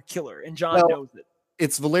White Walker killer, and Jon knows it.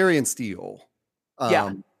 It's Valyrian steel.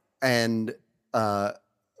 And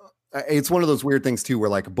it's one of those weird things too, where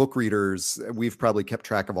like book readers, we've probably kept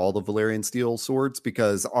track of all the Valyrian steel swords,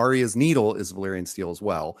 because Arya's needle is Valyrian steel as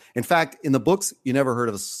well. In fact, in the books, you never heard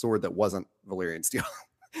of a sword that wasn't Valyrian steel.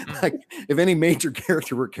 Like, if any major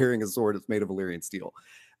character were carrying a sword, it's made of Valyrian steel.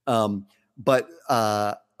 But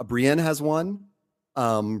Brienne has one.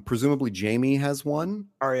 Presumably Jaime has one.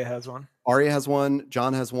 Arya has one.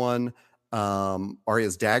 Jon has one.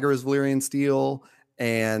 Arya's dagger is Valyrian steel,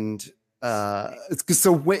 and it's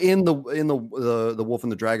so in the Wolf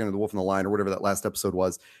and the Dragon, or the Wolf and the Lion, or whatever that last episode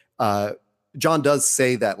was, Jon does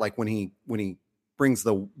say that, like, when he brings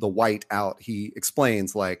the white out, he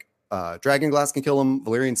explains, like, dragon glass can kill him,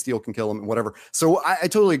 Valyrian steel can kill him, and whatever. So I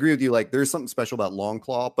totally agree with you. Like, there's something special about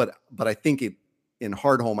Longclaw, but I think in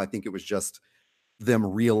Hardhome, I think it was just them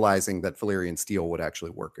realizing that Valyrian steel would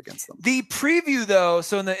actually work against them. The preview, though,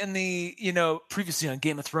 so in the previously on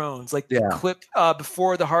Game of Thrones, like the clip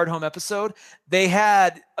before the Hardhome episode, they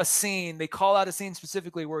had a scene. They call out a scene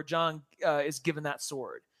specifically where Jon is given that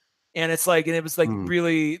sword, and it was like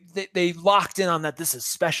really they locked in on that. This is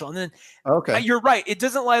special, and then you're right. It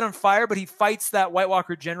doesn't light on fire, but he fights that White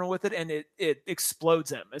Walker general with it, and it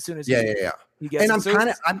explodes him as soon as he gets and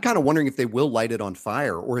it. I'm kind of wondering if they will light it on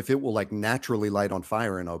fire, or if it will like naturally light on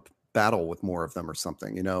fire in a battle with more of them or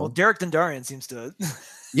something. Well, Derek Dondarrion seems to.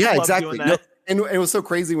 Yeah, exactly. And it was so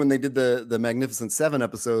crazy when they did the Magnificent Seven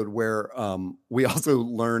episode, where we also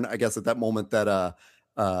learn, I guess, at that moment that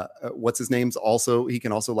what's his name's also, he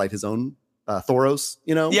can also light his own Thoros,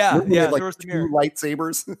 like Thoros two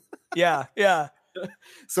lightsabers. yeah.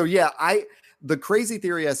 So the crazy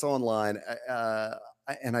theory I saw online,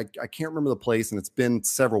 and I can't remember the place, and it's been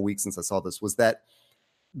several weeks since I saw this, was that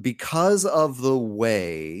because of the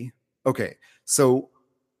way, so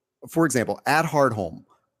for example, at Hardhome,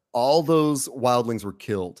 all those wildlings were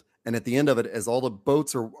killed, and at the end of it, as all the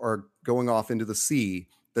boats are going off into the sea,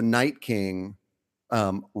 the Night King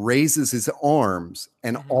raises his arms,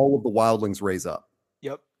 and all of the wildlings raise up.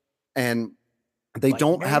 Yep. And they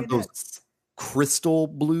don't have those crystal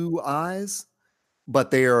blue eyes,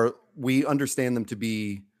 but we understand them to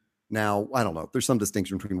be, now, I don't know, there's some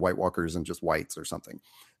distinction between White Walkers and just whites or something.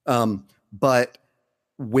 But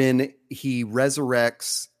when he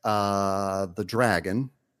resurrects the dragon,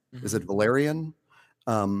 is it Valerian?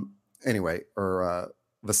 Anyway, or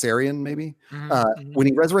Viserion, maybe. When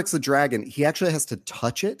he resurrects the dragon, he actually has to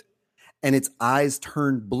touch it, and its eyes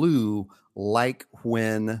turn blue, like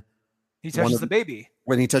when he touches the baby.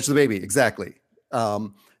 When he touches the baby, exactly.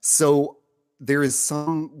 So there is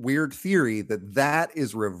some weird theory that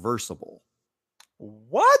is reversible.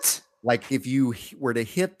 What? Like, if you were to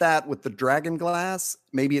hit that with the dragon glass,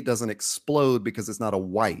 maybe it doesn't explode because it's not a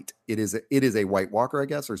white. It is a White Walker, I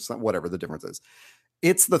guess, or whatever the difference is.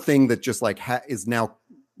 It's the thing that just like is now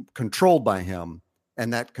controlled by him,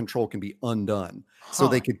 and that control can be undone. So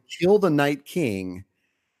they could kill the Night King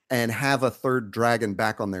and have a third dragon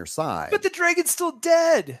back on their side. But the dragon's still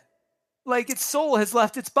dead. Like, its soul has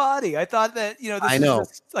left its body. I thought that, this is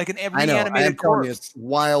just like an reanimated corpse.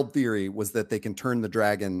 Wild theory was that they can turn the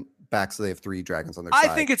dragon back so they have three dragons on their side.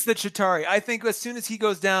 I think it's the Chitauri. I think as soon as he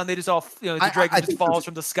goes down, they just all, the dragon just falls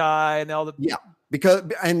from the sky, and all the... Yeah, because of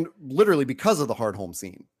the Hardhome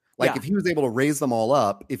scene. Like, if he was able to raise them all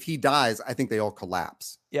up, if he dies, I think they all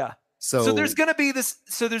collapse. Yeah. So there's going to be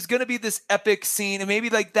this epic scene, and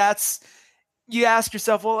maybe like that's, you ask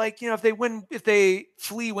yourself, well, like, if they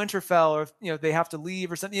flee Winterfell, or if they have to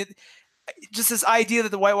leave or something, just this idea that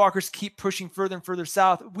the White Walkers keep pushing further and further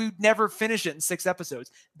south, we'd never finish it in 6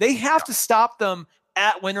 episodes. They have to stop them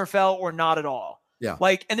at Winterfell or not at all. Yeah.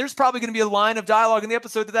 Like, and there's probably going to be a line of dialogue in the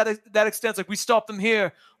episode to that extent. It's like, we stop them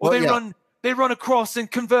here, or they run across and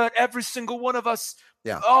convert every single one of us.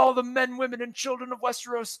 Yeah. All the men, women, and children of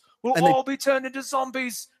Westeros will all be turned into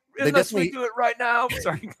zombies unless we do it right now.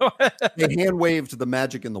 Sorry, go ahead. They hand waved the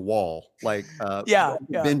magic in the wall. Like,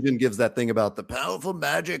 Benjen gives that thing about the powerful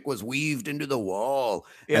magic was weaved into the wall.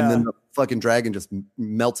 Yeah. And then the fucking dragon just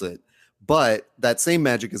melts it. But that same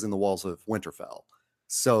magic is in the walls of Winterfell.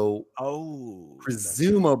 So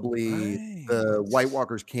presumably the White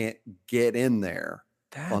Walkers can't get in there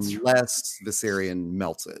unless Viserion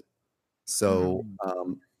melts it. So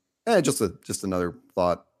just another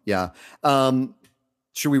thought. Yeah.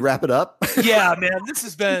 Should we wrap it up? Yeah, man. This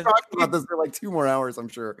has been talking about this for like 2 more hours, I'm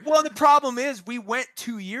sure. Well, the problem is we went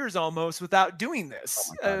 2 years almost without doing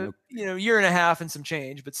this. Year and a half and some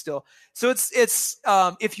change, but still. So it's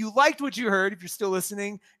if you liked what you heard, if you're still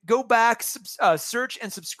listening, go back, search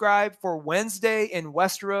and subscribe for Wednesday in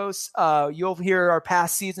Westeros. You'll hear our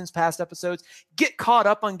past seasons, past episodes. Get caught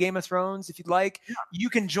up on Game of Thrones if you'd like. Yeah. You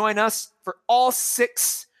can join us for all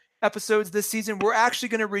 6 episodes this season. We're actually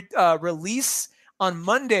going to release on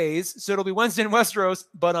Mondays, so it'll be Wednesday in Westeros,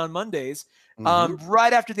 but on Mondays,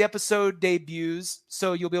 right after the episode debuts.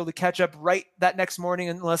 So you'll be able to catch up right that next morning,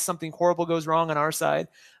 unless something horrible goes wrong on our side.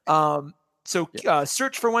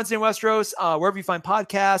 Search for Wednesday in Westeros wherever you find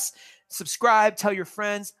podcasts. Subscribe, tell your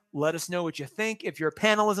friends, let us know what you think. If you're a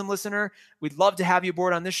Panelism listener, we'd love to have you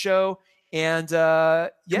aboard on this show. And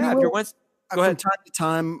if you're Wednesday. Go ahead. From time to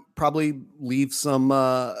time, probably leave some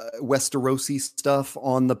Westerosi stuff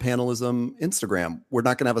on the Panelism Instagram. We're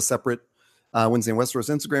not going to have a separate Wednesday in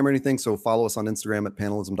Westeros Instagram or anything, so follow us on Instagram at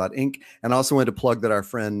panelism.inc. And I also wanted to plug that our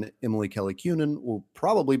friend Emily Kelly Cunin will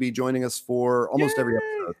probably be joining us for almost every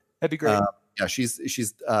episode. That'd be great.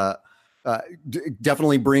 She's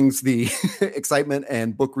definitely brings the excitement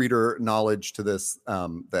and book reader knowledge to this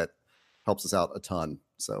that helps us out a ton.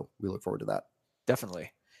 So we look forward to that.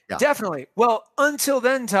 Definitely. Yeah. Definitely. Well, until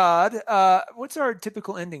then, Todd, what's our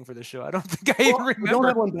typical ending for the show? I don't think I even remember. I don't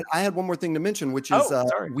have one, but I had one more thing to mention, which is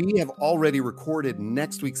we have already recorded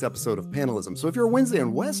next week's episode of Panelism. So if you're a Wednesday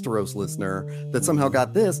in Westeros listener that somehow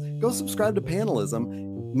got this, go subscribe to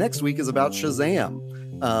Panelism. Next week is about Shazam.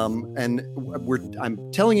 And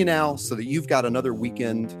I'm telling you now so that you've got another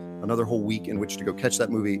whole week in which to go catch that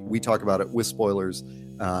movie. We talk about it with spoilers.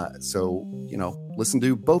 So listen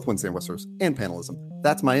to both Wednesday in Westeros and Panelism.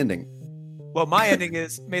 That's my ending. Well, my ending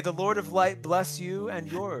is, may the Lord of Light bless you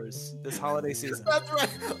and yours this holiday season. That's right.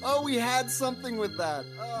 Oh, we had something with that.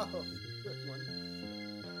 Oh, good one.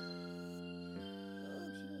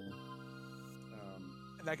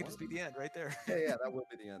 And that could just be the end right there. Yeah, that will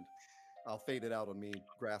be the end. I'll fade it out on me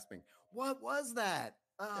grasping. What was that?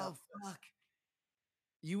 Oh, fuck.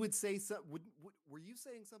 You would say something. Were you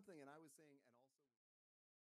saying something and I was saying...